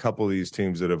only been a couple of these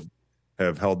teams that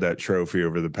have held that trophy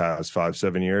over the past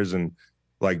 5-7 years. And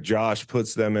Josh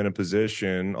puts them in a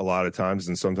position a lot of times,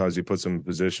 and sometimes he puts them in a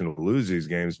position to lose these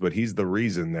games, but he's the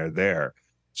reason they're there.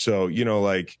 So,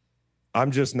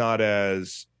 I'm just not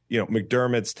as,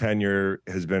 McDermott's tenure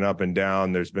has been up and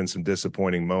down. There's been some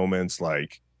disappointing moments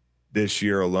this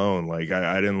year alone.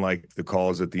 I didn't like the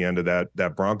calls at the end of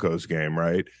that Broncos game,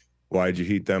 right? Why'd you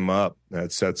heat them up?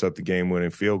 That sets up the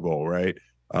game-winning field goal, right?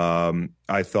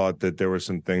 I thought that there were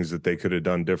some things that they could have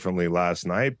done differently last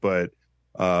night, but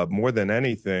more than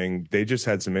anything, they just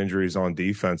had some injuries on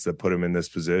defense that put them in this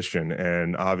position.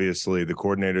 And obviously the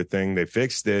coordinator thing, they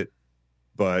fixed it,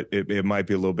 but it might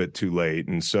be a little bit too late.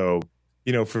 And so,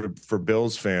 for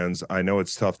Bills fans, I know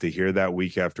it's tough to hear that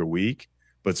week after week,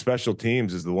 but special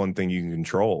teams is the one thing you can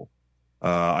control.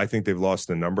 I think they've lost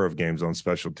a number of games on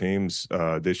special teams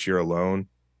this year alone.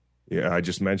 Yeah, I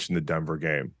just mentioned the Denver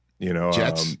game.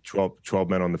 Jets. 12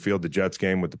 men on the field. The Jets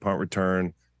game with the punt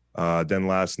return. Then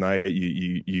last night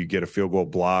you get a field goal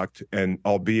blocked, and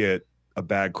albeit a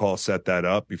bad call set that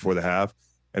up before the half.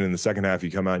 And in the second half,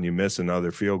 you come out and you miss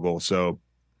another field goal. So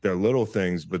they're little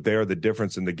things, but they are the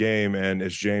difference in the game. And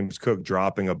it's James Cook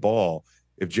dropping a ball.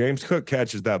 If James Cook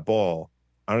catches that ball,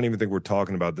 I don't even think we're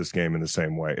talking about this game in the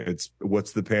same way. It's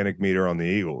what's the panic meter on the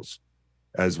Eagles,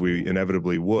 as we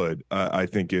inevitably would. I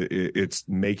think it's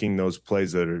making those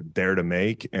plays that are there to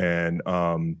make. And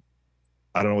I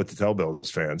don't know what to tell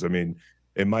Bills fans. I mean,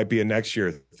 it might be a next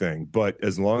year thing, but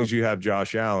as long as you have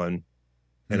Josh Allen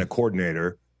and a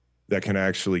coordinator that can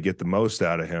actually get the most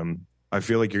out of him, I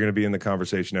feel like you're going to be in the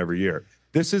conversation every year.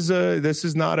 This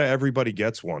is not a everybody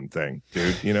gets one thing,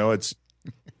 dude.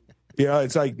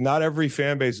 It's like not every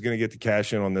fan base is going to get to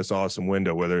cash in on this awesome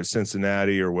window, whether it's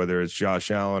Cincinnati or whether it's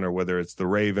Josh Allen or whether it's the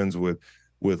Ravens with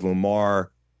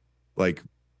Lamar. Like,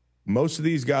 most of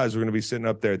these guys are going to be sitting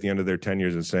up there at the end of their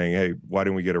tenures and saying, hey, why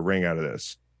didn't we get a ring out of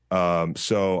this?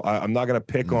 So I'm not going to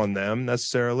pick on them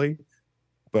necessarily,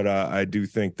 but I do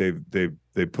think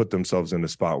they've put themselves in a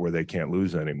spot where they can't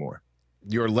lose anymore.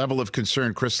 Your level of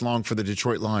concern, Chris Long, for the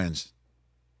Detroit Lions?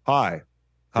 High.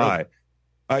 Really?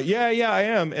 Yeah, I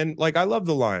am. And like, I love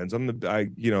the Lions. Not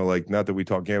that we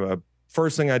talk game about.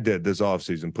 First thing I did this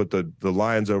offseason, put the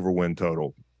Lions over win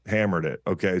total, hammered it.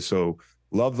 Okay. So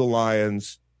love the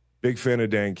Lions, big fan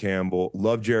of Dan Campbell,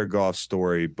 love Jared Goff's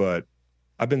story, but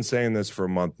I've been saying this for a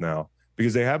month now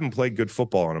because they haven't played good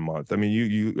football in a month. I mean,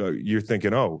 you're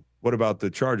thinking, oh, what about the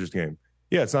Chargers game?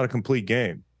 Yeah, it's not a complete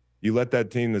game. You let that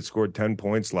team that scored 10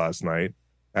 points last night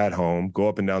at home go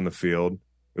up and down the field.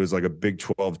 It was like a Big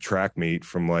 12 track meet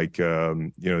from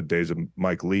days of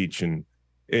Mike Leach. And,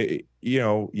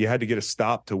 you had to get a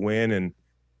stop to win, and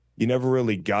you never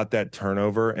really got that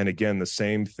turnover. And again, the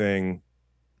same thing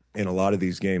in a lot of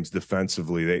these games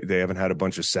defensively. They haven't had a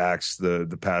bunch of sacks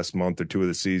the past month or two of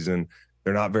the season.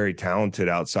 They're not very talented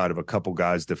outside of a couple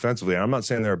guys defensively. And I'm not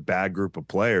saying they're a bad group of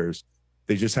players.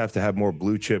 They just have to have more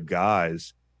blue chip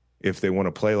guys if they want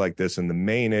to play like this. And the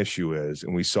main issue is,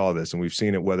 and we saw this and we've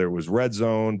seen it, whether it was red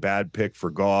zone, bad pick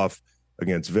for Goff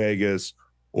against Vegas,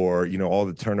 or, all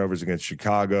the turnovers against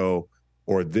Chicago,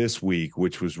 or this week,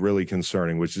 which was really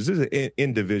concerning, which is an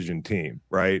in-division team,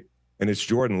 right? And it's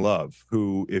Jordan Love,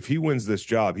 who, if he wins this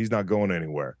job, he's not going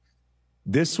anywhere.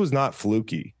 This was not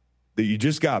fluky. That you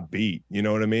just got beat, you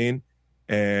know what I mean?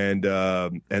 And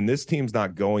this team's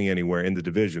not going anywhere in the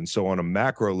division. So on a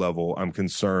macro level, I'm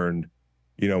concerned,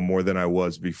 more than I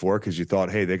was before, because you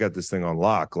thought, hey, they got this thing on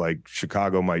lock. Like,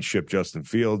 Chicago might ship Justin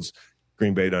Fields.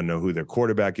 Green Bay doesn't know who their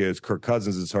quarterback is. Kirk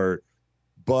Cousins is hurt.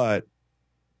 But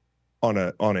on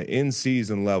an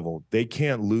in-season level, they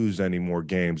can't lose any more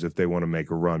games if they want to make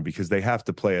a run, because they have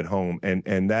to play at home.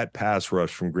 And that pass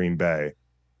rush from Green Bay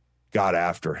got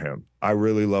after him. I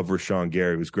really love Rashawn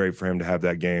Gary. It was great for him to have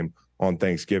that game on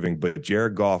Thanksgiving. But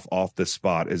Jared Goff off the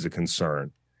spot is a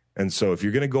concern. And so if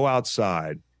you're going to go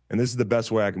outside, and this is the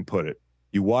best way I can put it,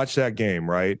 you watch that game,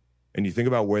 right? And you think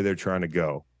about where they're trying to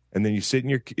go. And then you sit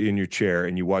in your chair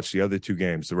and you watch the other two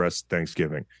games the rest of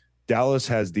Thanksgiving. Dallas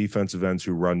has defensive ends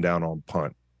who run down on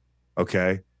punt.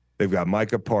 Okay? They've got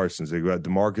Micah Parsons. They've got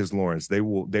DeMarcus Lawrence. They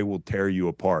will tear you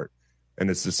apart. And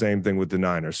it's the same thing with the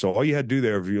Niners. So all you had to do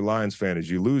there, if you're a Lions fan, is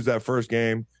you lose that first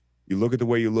game, you look at the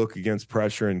way you look against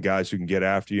pressure and guys who can get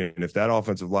after you. And if that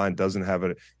offensive line doesn't have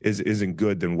isn't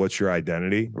good, then what's your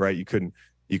identity, right? You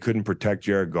couldn't protect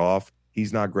Jared Goff.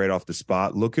 He's not great off the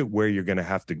spot. Look at where you're going to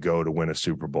have to go to win a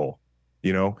Super Bowl.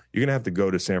 You're going to have to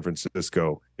go to San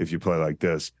Francisco if you play like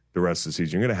this the rest of the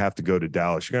season. You're going to have to go to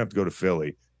Dallas. You're going to have to go to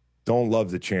Philly. Don't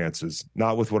love the chances.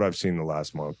 Not with what I've seen the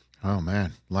last month. Oh,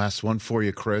 man. Last one for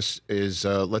you, Chris, is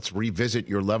let's revisit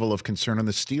your level of concern on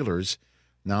the Steelers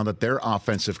now that their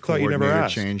offensive coordinator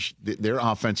changed. Their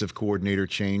offensive coordinator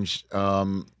changed,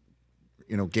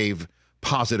 gave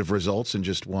positive results in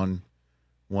just one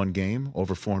game,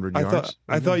 over 400 yards.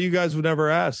 I thought you guys would never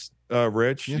ask,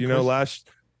 Rich. Yeah,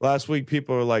 last week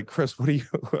people were like, Chris,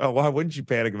 why wouldn't you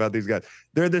panic about these guys?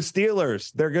 They're the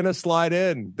Steelers. They're going to slide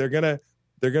in. They're going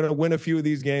to win a few of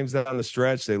these games down the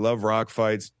stretch. They love rock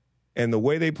fights. And the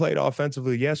way they played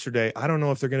offensively yesterday, I don't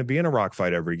know if they're going to be in a rock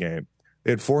fight every game.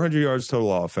 They had 400 yards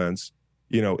total offense.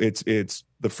 It's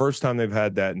the first time they've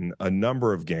had that in a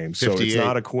number of games. 58. So it's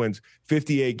not a coincidence.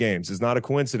 58 games. It's not a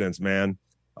coincidence, man.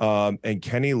 And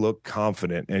Kenny looked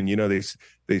confident. And,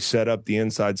 they set up the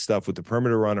inside stuff with the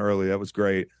perimeter run early. That was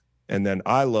great. And then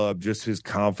I love just his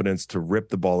confidence to rip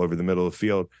the ball over the middle of the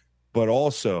field. But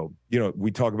also,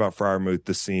 we talk about Freiermuth,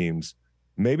 the seams.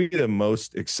 Maybe the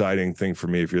most exciting thing for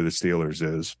me, if you're the Steelers,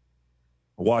 is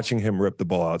watching him rip the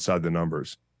ball outside the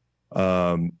numbers.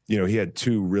 He had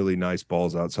two really nice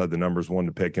balls outside the numbers, one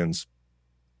to Pickens,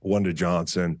 one to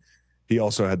Johnson. He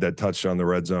also had that touchdown in the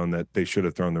red zone that they should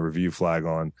have thrown the review flag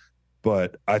on.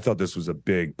 But I thought this was a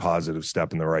big positive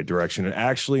step in the right direction. It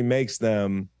actually makes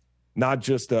them not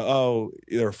just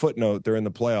they're a footnote, they're in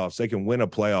the playoffs. They can win a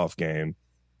playoff game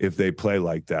if they play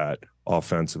like that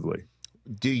offensively.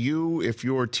 Do you, if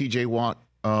you're TJ Watt,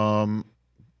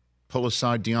 pull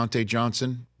aside Deontay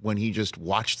Johnson when he just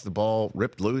watched the ball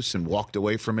ripped loose and walked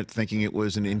away from it thinking it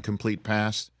was an incomplete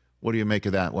pass? What do you make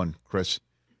of that one, Chris?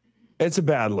 It's a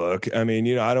bad look. I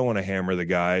mean, I don't want to hammer the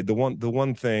guy. The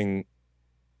one thing,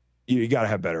 you got to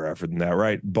have better effort than that,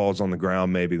 right? Balls on the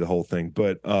ground, maybe the whole thing.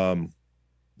 But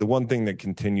the one thing that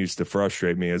continues to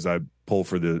frustrate me as I pull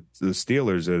for the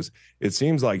Steelers is it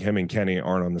seems like him and Kenny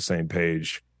aren't on the same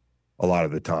page a lot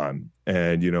of the time.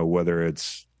 And, whether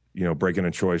it's, breaking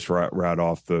a choice route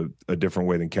off a different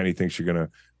way than Kenny thinks you're going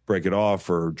to break it off,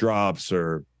 or drops,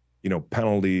 or,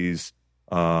 penalties.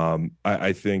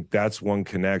 I think that's one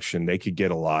connection they could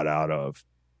get a lot out of.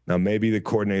 Now, maybe the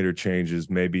coordinator changes.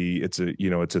 Maybe it's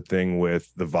a thing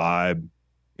with the vibe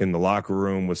in the locker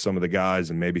room with some of the guys,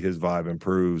 and maybe his vibe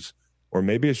improves. Or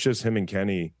maybe it's just him and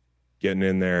Kenny getting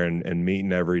in there and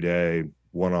meeting every day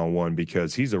one-on-one,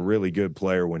 because he's a really good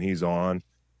player when he's on.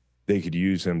 They could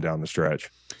use him down the stretch.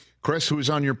 Chris, who's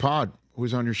on your pod?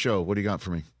 Who's on your show? What do you got for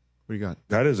me? What do you got?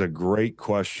 That is a great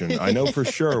question. I know for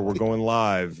sure we're going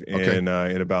live in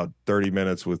about 30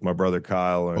 minutes with my brother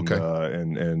Kyle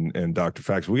and Dr.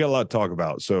 Fax. We got a lot to talk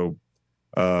about. So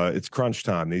it's crunch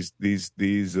time. These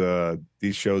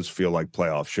shows feel like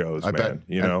playoff shows, I man.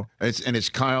 Bet. And is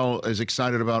Kyle as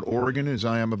excited about Oregon as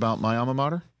I am about my alma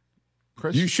mater?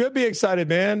 Chris? You should be excited,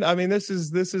 man. I mean, this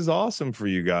is awesome for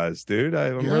you guys, dude.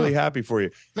 I'm really happy for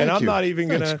you. Thanks, not even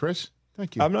gonna, Chris.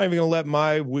 Thank you. I'm not even going to let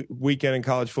my weekend in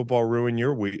college football ruin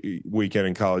your weekend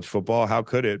in college football. How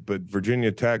could it? But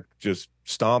Virginia Tech just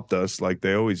stomped us like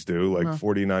they always do,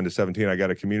 49-17. I got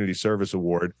a community service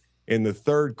award in the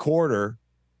third quarter.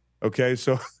 Okay,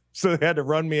 so they had to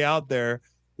run me out there.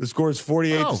 The score is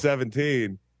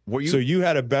 48-17. So you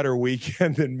had a better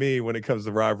weekend than me when it comes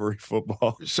to rivalry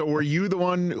football. So were you the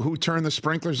one who turned the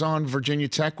sprinklers on Virginia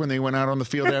Tech when they went out on the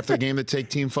field after the game to take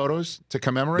team photos to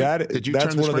commemorate? Did you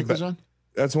turn the sprinklers on?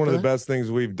 That's one of the best things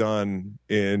we've done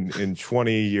in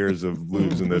 20 years of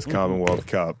losing this Commonwealth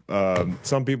Cup.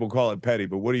 Some people call it petty,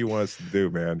 but what do you want us to do,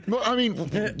 man? Well, I mean,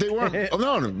 they weren't.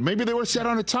 No, maybe they were set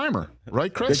on a timer,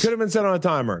 right, Chris? They could have been set on a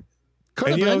timer.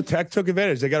 Tech took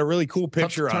advantage. They got a really cool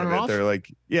picture out of it. They're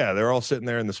like, they're all sitting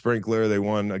there in the sprinkler. They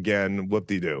won again.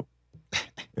 Whoop-de-doo.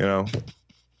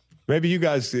 Maybe you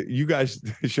guys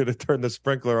should have turned the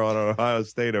sprinkler on Ohio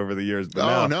State over the years.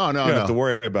 But no. You don't have to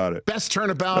worry about it. Best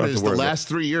turnabout is the last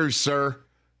 3 years, sir.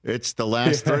 It's the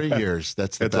last 3 years.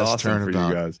 That's the best awesome turnabout.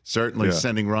 For you guys. Certainly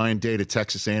sending Ryan Day to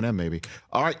Texas A&M, maybe.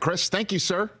 All right, Chris, thank you,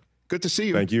 sir. Good to see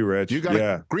you. Thank you, Rich. You got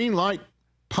a green light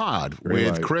pod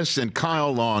with Chris and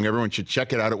Kyle Long. Everyone should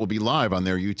check it out. It will be live on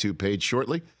their YouTube page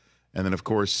shortly. And then, of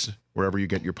course, wherever you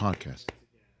get your podcast.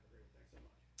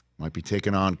 Might be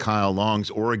taking on Kyle Long's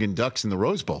Oregon Ducks in the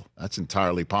Rose Bowl. That's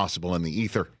entirely possible in the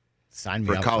ether. Sign me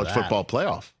for up college for that. Football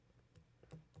playoff.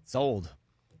 Sold.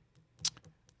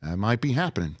 That might be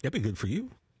happening. That'd be good for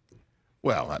you.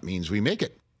 Well, that means we make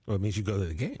it. Well, it means you go to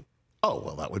the game. Oh,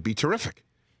 well, that would be terrific.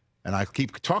 And I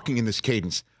keep talking in this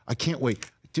cadence. I can't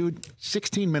wait. Dude,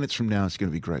 16 minutes from now, it's going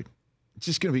to be great. It's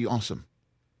just going to be awesome.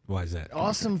 Why is that?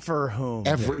 Awesome for whom?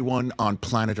 Everyone on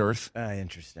planet Earth.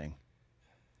 Interesting.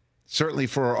 Certainly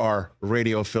for our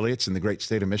radio affiliates in the great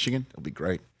state of Michigan. It'll be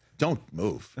great. Don't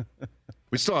move.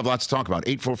 We still have lots to talk about.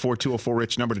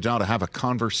 844-204-RICH, number to dial to have a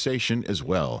conversation as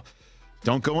well.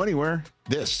 Don't go anywhere.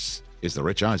 This is The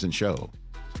Rich Eisen Show.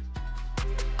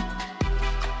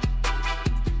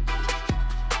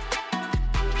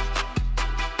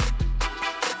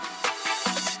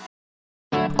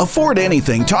 Afford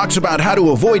Anything talks about how to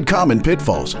avoid common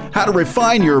pitfalls, how to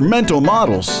refine your mental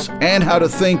models, and how to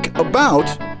think about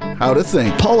how to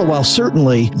think. Paula, while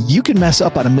certainly you can mess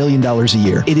up on $1 million a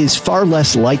year, it is far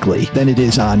less likely than it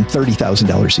is on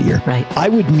 $30,000 a year. Right. I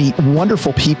would meet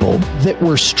wonderful people that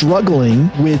were struggling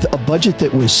with a budget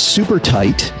that was super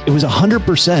tight. It was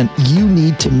 100% you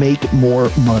need to make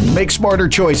more money. Make smarter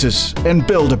choices and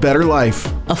build a better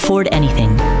life. Afford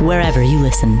Anything, wherever you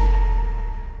listen.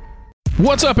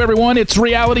 What's up, everyone? It's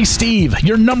Reality Steve,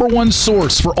 your number one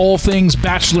source for all things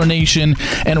Bachelor Nation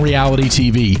and reality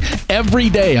TV. Every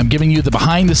day, I'm giving you the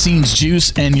behind-the-scenes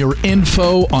juice and your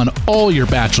info on all your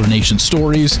Bachelor Nation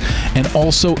stories, and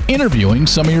also interviewing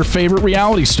some of your favorite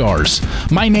reality stars.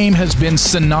 My name has been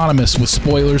synonymous with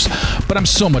spoilers, but I'm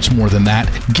so much more than that.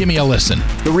 Give me a listen.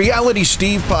 The Reality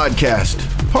Steve Podcast.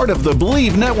 part of the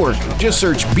Believe Network. Just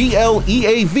search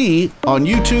BLEAV on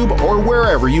YouTube or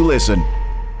wherever you listen.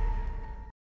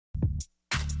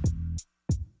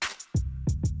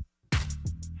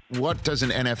 What does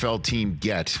an NFL team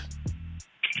get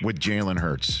with Jalen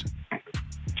Hurts?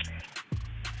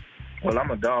 Well, I'm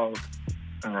a dog,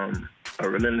 a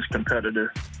relentless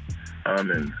competitor,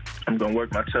 and I'm going to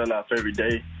work my tail off every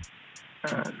day,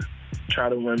 try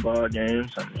to win ball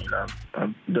games. I mean,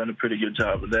 I've done a pretty good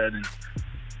job of that,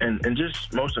 and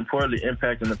just most importantly,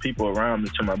 impacting the people around me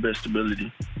to my best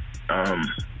ability. I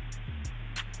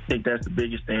think that's the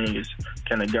biggest thing is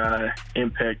can a guy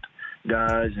impact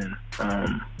guys and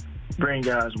bring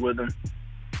guys with him,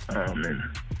 and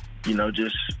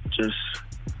just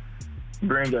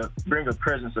bring a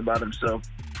presence about himself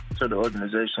to the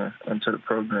organization and to the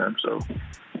program. So,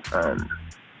 I'm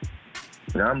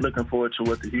looking forward to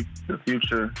what the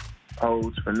future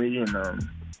holds for me, and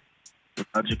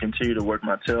I'll just continue to work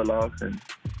my tail off and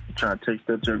try to take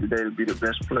steps every day to be the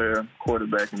best player,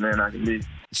 quarterback, and man I can be.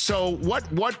 So what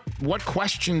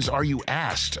questions are you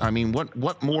asked? I mean,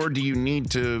 what more do you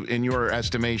need to, in your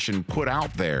estimation, put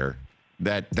out there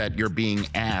that you're being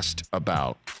asked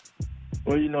about?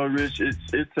 Well, Rich,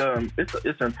 it's a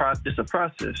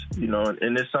process,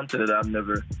 and it's something that I've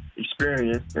never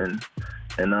experienced, and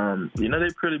they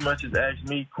pretty much just ask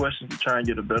me questions to try and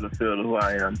get a better feel of who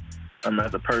I am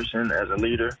as a person, as a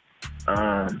leader,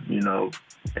 and they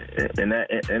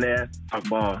ask about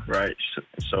ball, right?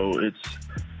 So it's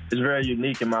very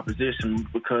unique in my position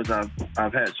because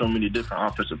I've had so many different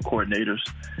offensive coordinators,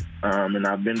 and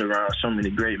I've been around so many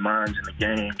great minds in the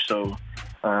game. So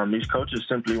these coaches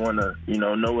simply want to,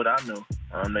 know what I know.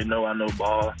 They know I know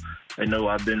ball. They know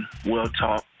I've been well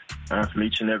taught from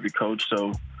each and every coach.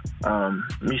 So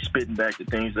me spitting back the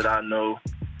things that I know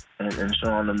and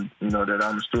showing them, that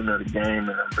I'm a student of the game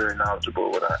and I'm very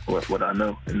knowledgeable what I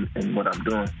know and what I'm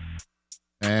doing.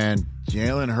 And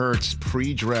Jalen Hurts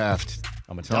pre-draft,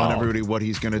 I'm telling everybody what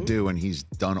he's going to do, and he's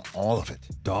done all of it.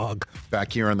 Dog.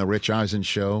 Back here on the Rich Eisen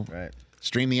Show. Right.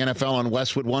 Stream the NFL on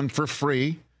Westwood One for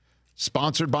free.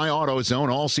 Sponsored by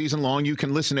AutoZone. All season long, you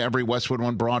can listen to every Westwood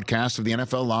One broadcast of the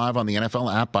NFL Live on the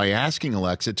NFL app by asking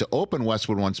Alexa to open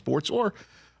Westwood One Sports or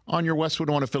on your Westwood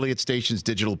One affiliate station's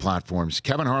digital platforms.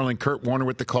 Kevin Harlan, Kurt Warner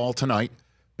with the call tonight.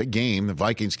 Big game. The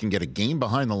Vikings can get a game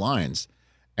behind the Lions.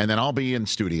 And then I'll be in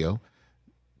studio.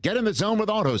 Get in the zone with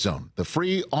AutoZone. The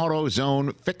free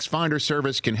AutoZone Fix Finder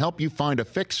service can help you find a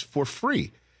fix for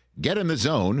free. Get in the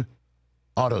zone.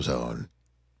 AutoZone.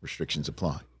 Restrictions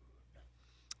apply.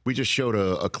 We just showed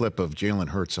a clip of Jalen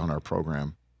Hurts on our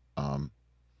program.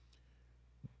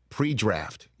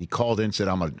 Pre-draft, he called in and said,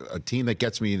 I'm a team that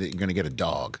gets me, that you're going to get a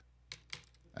dog.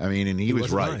 I mean, and he was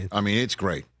right. Lying. I mean, it's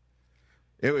great.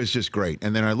 It was just great.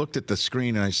 And then I looked at the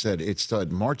screen and I said, it's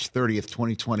March 30th,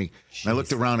 2020. Jeez. And I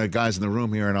looked around at guys in the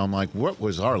room here and I'm like, what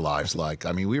was our lives like?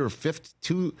 I mean, we were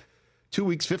 2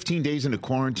 weeks, 15 days into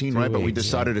quarantine, right? But we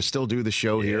decided to still do the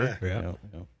show here. Yeah.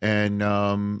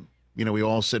 And, we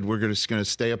all said we're just going to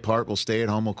stay apart. We'll stay at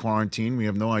home. We'll quarantine. We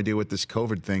have no idea what this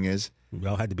COVID thing is. We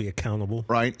all had to be accountable,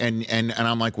 right? And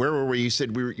I'm like, where were we? You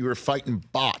said you were fighting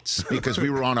bots because we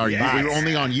were on we were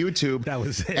only on YouTube. That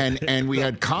was it. And we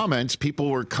had comments. People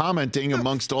were commenting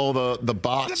amongst all the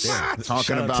bots,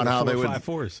 talking about how they would,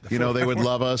 they would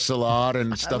love us a lot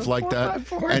and stuff like that.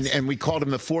 And we called them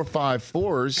the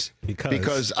 454s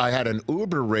because I had an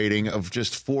Uber rating of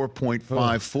just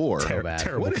 4.54.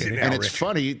 Terrible. What is it now, and it's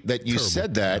funny that you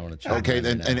said that. Okay,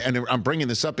 and I'm bringing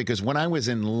this up because when I was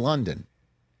in London,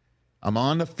 I'm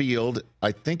on the field.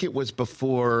 I think it was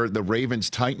before the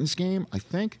Ravens-Titans game, I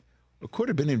think. It could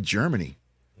have been in Germany.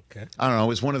 Okay. I don't know. It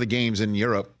was one of the games in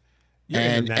Europe.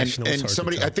 And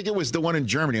somebody, I think it was the one in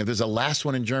Germany. There's a last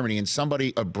one in Germany. And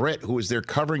somebody, a Brit who was there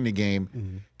covering the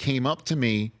game, came up to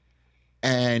me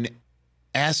and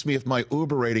asked me if my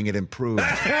Uber rating had improved.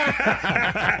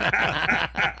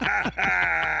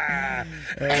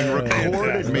 And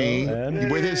recorded me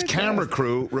with his camera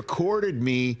crew, recorded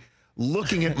me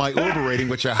looking at my Uber rating,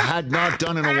 which I had not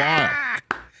done in a while.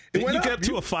 Did you get up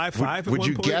to a 5.5? Would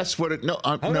you guess what it? No.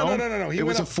 It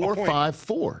was a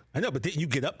 4.54. I know, but didn't you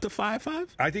get up to 5.5?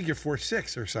 I think you're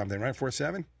 4.6 or something, right?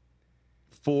 4.7.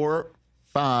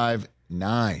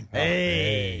 4.59.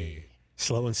 Hey,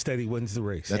 slow and steady wins the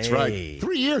race. That's right.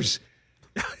 3 years.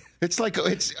 It's like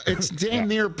it's damn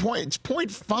near point. It's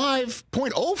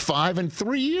 0.05 in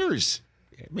 3 years.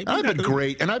 I've been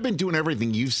great, and I've been doing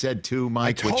everything you said too,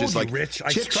 Mike, which is like Rich, chit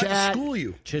I tried chat. to school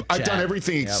you. I've done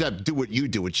everything except do what you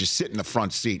do, which is sit in the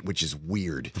front seat, which is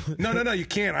weird. No, you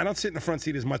can't. I don't sit in the front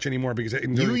seat as much anymore because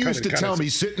you used to tell me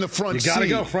sit in the front seat. You got to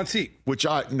go front seat. Which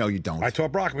no, you don't. I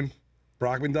taught Brockman.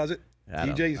 Brockman does it. I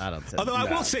don't Although I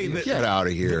will say that get out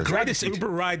of here. The greatest Uber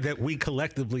ride that we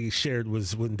collectively shared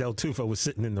was when Del Tufo was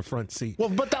sitting in the front seat. Well,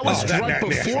 but that was right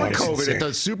before COVID at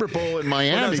the Super Bowl in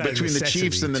Miami between the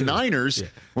Chiefs and the Niners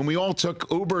when we all took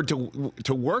Uber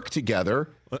to work together.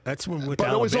 That's when we went but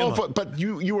to it was Alabama. all. But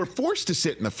you were forced to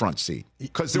sit in the front seat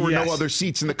because there were no other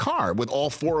seats in the car with all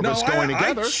four of us going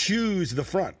together. I choose the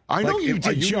front. I know you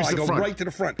did choose the I go front. right to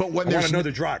the front. But when I there's want to know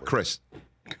the driver. Chris,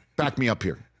 back me up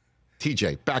here.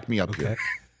 TJ, back me up here.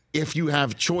 If you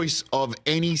have choice of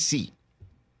any seat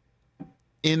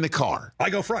in the car,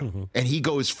 I go front. And he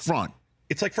goes front.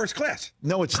 It's like first class.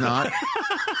 No, it's not.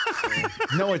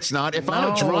 No, it's not. If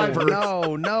I'm a driver,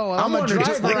 no, I'm a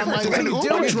driver. I'm like, does an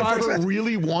Uber driver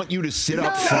really want you to sit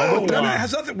up front? No, it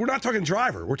has nothing. We're not talking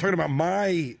driver. We're talking about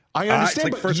my. I understand,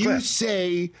 like but first you class.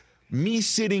 say me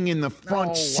sitting in the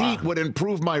front seat would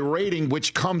improve my rating,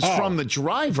 which comes from the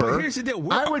driver. But here's the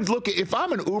deal. I would look at, if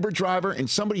I'm an Uber driver and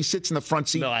somebody sits in the front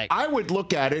seat, I would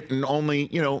look at it, and only,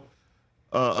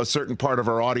 a certain part of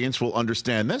our audience will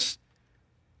understand this.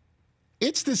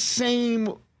 It's the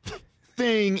same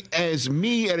thing as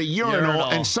me at a urinal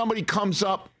and somebody comes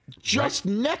up just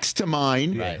next to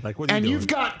mine, Like, and you've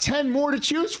got 10 more to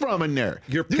choose from in there.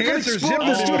 Your You can pants are explore zipped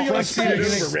the in the studio front seat of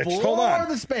space. Uber, Rich. Hold on.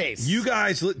 the space. You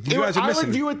guys are I missing. would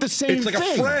view it the same It's like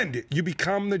thing. a friend. You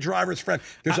become the driver's friend.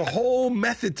 There's a whole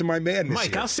method to my madness.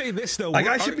 Mike, here. I'll say this though. Like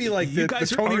I should be like you the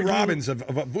guys are Tony arguing- Robbins of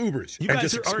Ubers. You and guys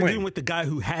just are explain. arguing with the guy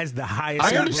who has the highest.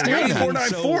 I understand I'm that.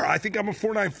 494. I think I'm a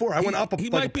 494. I went up. He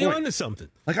like might a be point. onto something.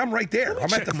 Like I'm right there. I'm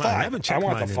at the check mine. I 5. haven't I checked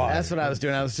want the mine in 5. That's what I was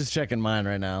doing. I was just checking mine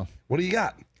right now. What do you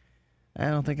got? I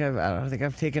don't think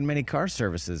I've taken many car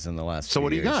services in the last. So few what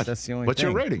do you years. got? That's the only. What's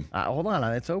your thing. rating? Hold on,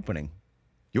 it's opening.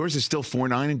 Yours is still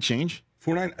 4.9 and change?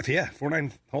 4.9. Yeah,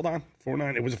 4.9. Hold on.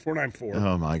 4.9. It was a 4.94.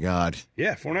 Oh my God.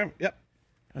 Yeah, 4.9. Yep.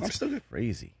 That's I'm still good.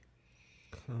 Crazy.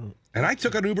 And I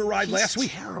took an Uber ride last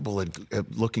week. Terrible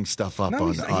at looking stuff up No,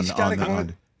 he's got it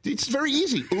going. It's very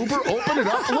easy. Uber, open it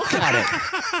up, look at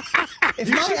it. If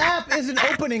my app isn't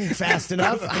opening fast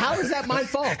enough, how is that my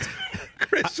fault?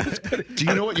 Chris was good. Do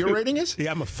you know what your rating is? Yeah,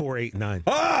 I'm a 489.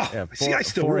 Oh, Yeah, see, I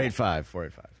still 485.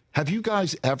 485. Have you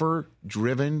guys ever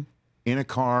driven in a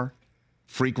car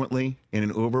frequently in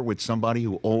an Uber with somebody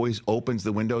who always opens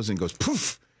the windows and goes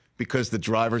poof because the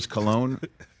driver's cologne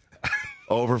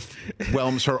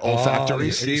overwhelms her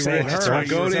olfactories? See, Rich, don't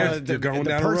go there. You're going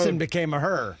down a road. person became a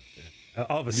her.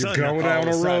 All of a You're sudden, going down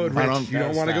a road, Rich. You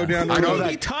don't want to go down the I know road. What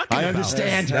are you that. talking I about?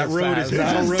 understand. That road is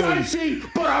not a It's road. dicey,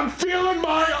 but I'm feeling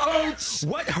my oats.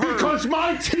 What her? Because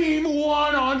my team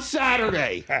won on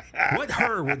Saturday. What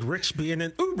her would Rich be in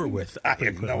an Uber with? I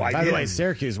have no By the idea. way,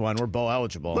 Syracuse won. We're bowl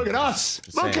eligible. Look at us.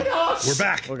 Just Look saying. at us. We're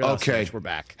back. Look at us, Okay. Rich. We're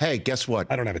back. Hey, guess what?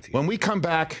 I don't have a team. When we come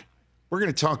back, we're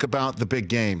going to talk about the big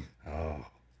game. Oh.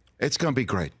 It's going to be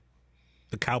great.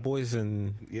 The Cowboys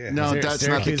and Yeah. No, that's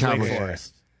not the Syracuse, Cowboys. Wake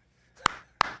Forest.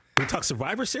 we talk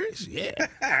Survivor Series. Yeah.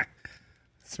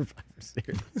 Survivor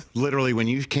Series. Literally, when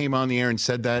you came on the air and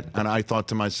said that, and I thought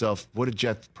to myself, what did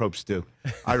Jeff Probst do?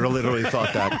 I literally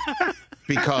thought that.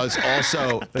 Because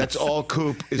also, that's all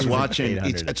Coop is watching.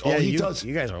 That's all he does.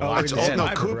 You guys are That's locked all, in. no,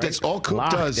 Coop, that's all Coop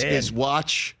Locked does in. is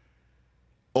watch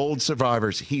old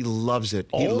Survivors. He loves it.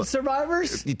 Old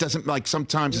Survivors? He doesn't like,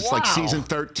 sometimes it's like Wow. season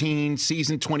 13,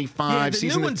 season 25, Yeah, the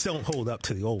season new ones don't hold up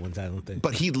to the old ones, I don't think.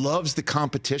 But he loves the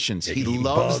competitions. He eating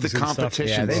loves the bugs and stuff.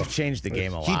 competitions. Yeah, they've changed the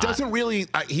game a lot. He doesn't really.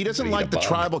 He doesn't Eat like a the bug.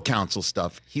 tribal council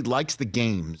stuff. He likes the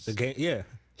games. The game, yeah.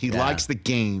 He likes the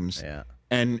games. Yeah.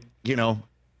 And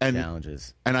and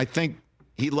Challenges. And I think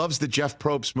he loves the Jeff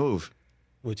Probst move.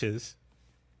 Which is?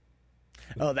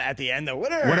 Oh, at the end, the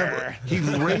winner. Whenever he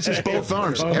raises both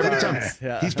arms Both every time. arms,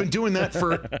 yeah. He's been doing that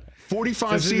for 45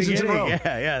 Since the seasons in a row. beginning,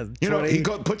 yeah. You know, 20 he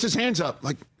puts his hands up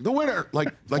like the winner, like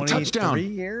 23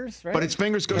 touchdown. years, right? But his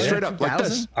fingers go Yeah, straight up like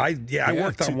this. 2000? I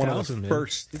worked on one of 2000, the man.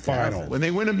 first final. When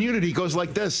they win immunity, he goes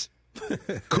like this.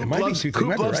 Coop might be loves, 2000, Coop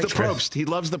might be loves right, the Chris. Probst. He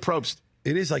loves the Probst.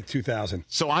 It is like 2000.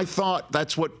 So I thought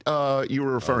that's what you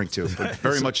were referring to, but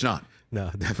very much not.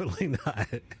 No, definitely not.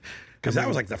 Because that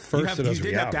was like the first of those You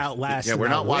did have to realities. outlast. Yeah, we're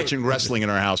and not outwit. watching wrestling in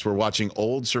our house. We're watching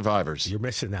old Survivors. You're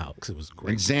missing out because it was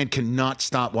great. And Zan cannot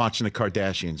stop watching the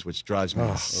Kardashians, which drives me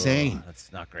insane.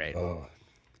 That's not great.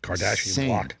 Kardashian Insane.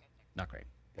 block. Not great.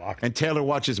 Block. And Taylor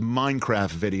watches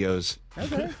Minecraft videos.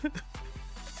 Okay.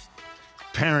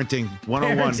 Parenting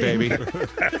 101, Parenting.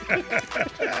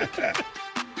 baby.